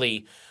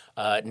especially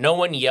no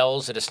one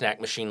yells at a snack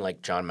machine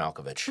like John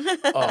Malkovich.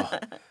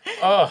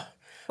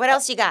 What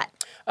else you got?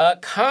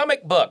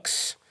 Comic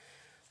books.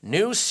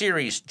 New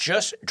series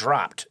just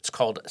dropped. It's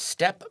called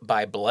Step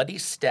by Bloody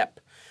Step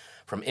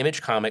from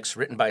Image Comics,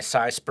 written by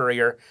Cy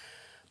Spurrier,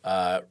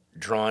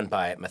 drawn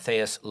by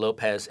Matheus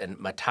Lopez and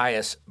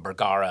Matthias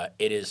Bergara.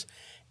 It is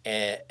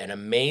an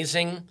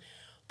amazing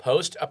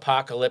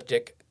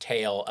post-apocalyptic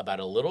tale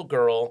about a little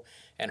girl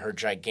and her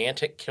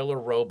gigantic killer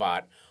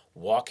robot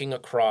walking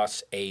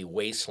across a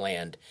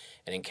wasteland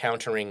and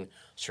encountering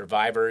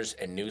survivors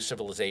and new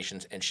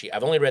civilizations. And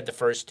I've only read the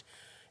first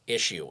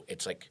issue.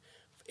 It's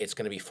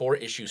going to be 4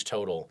 issues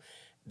total.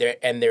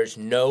 There's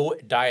no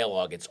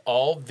dialogue. It's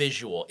all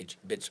visual.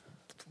 It's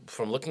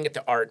from looking at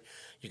the art,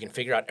 you can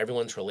figure out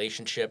everyone's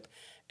relationship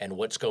and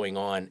what's going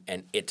on,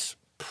 and it's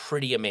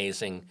pretty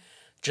amazing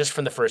just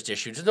from the first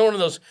issue. It's one of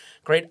those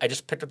great, I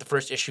just picked up the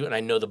first issue and I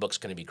know the book's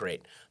going to be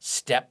great.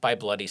 Step by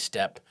Bloody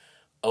Step.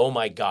 Oh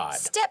my God.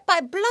 Step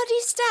by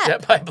Bloody Step.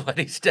 Step by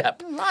Bloody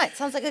Step. Right,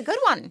 sounds like a good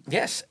one.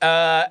 Yes.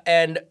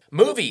 And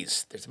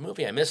movies. There's a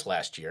movie I missed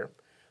last year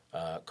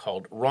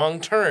called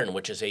Wrong Turn,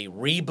 which is a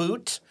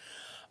reboot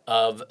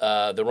of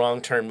the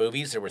Wrong Turn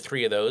movies. There were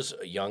 3 of those.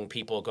 Young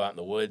people go out in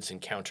the woods,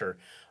 encounter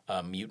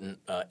mutant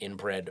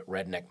inbred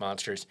redneck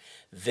monsters.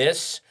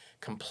 This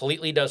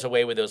completely does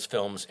away with those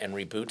films and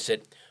reboots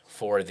it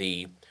for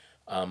the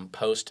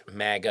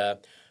post-MAGA,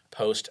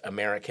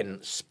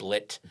 post-American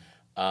split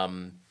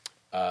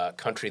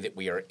country that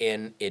we are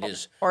in. It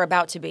is... Or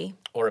about to be.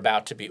 Or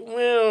about to be.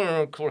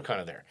 Well, we're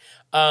kind of there.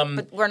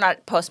 But we're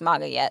not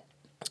post-MAGA yet.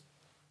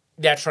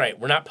 That's right.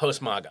 We're not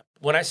post-MAGA.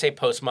 When I say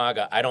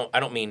post-MAGA, I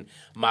don't mean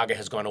MAGA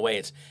has gone away.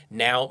 It's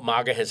now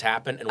MAGA has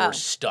happened and we're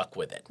stuck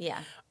with it. Yeah.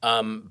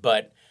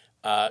 But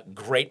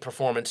great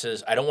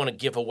performances. I don't want to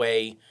give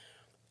away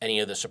any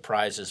of the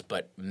surprises,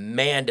 but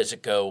man, does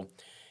it go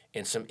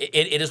in some...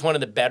 It is one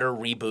of the better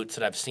reboots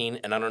that I've seen,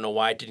 and I don't know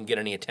why it didn't get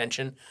any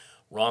attention.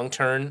 Wrong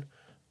Turn.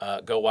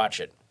 Go watch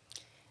it.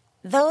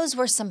 Those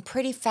were some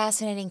pretty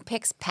fascinating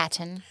picks,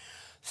 Patton.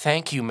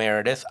 Thank you,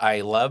 Meredith.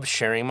 I love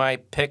sharing my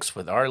picks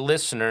with our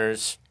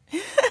listeners.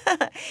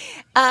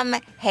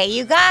 Hey,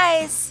 you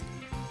guys.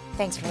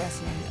 Thanks for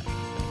listening.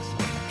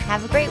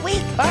 Have a great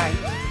week. Bye.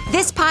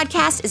 This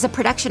podcast is a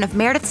production of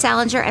Meredith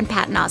Salinger and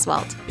Patton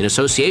Oswalt. In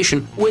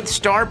association with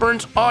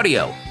Starburns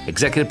Audio.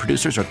 Executive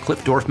producers are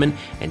Cliff Dorfman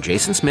and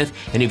Jason Smith.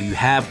 And if you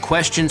have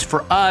questions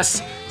for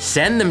us,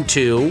 send them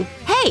to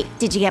Hey,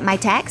 did you get my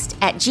text?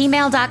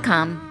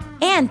 @gmail.com.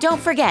 And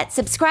don't forget,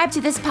 subscribe to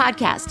this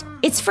podcast.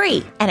 It's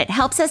free, and it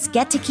helps us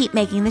get to keep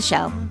making the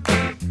show.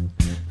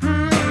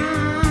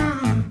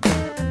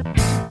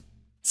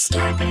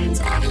 Starburns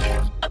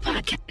Audio,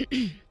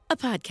 a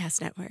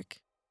podcast network.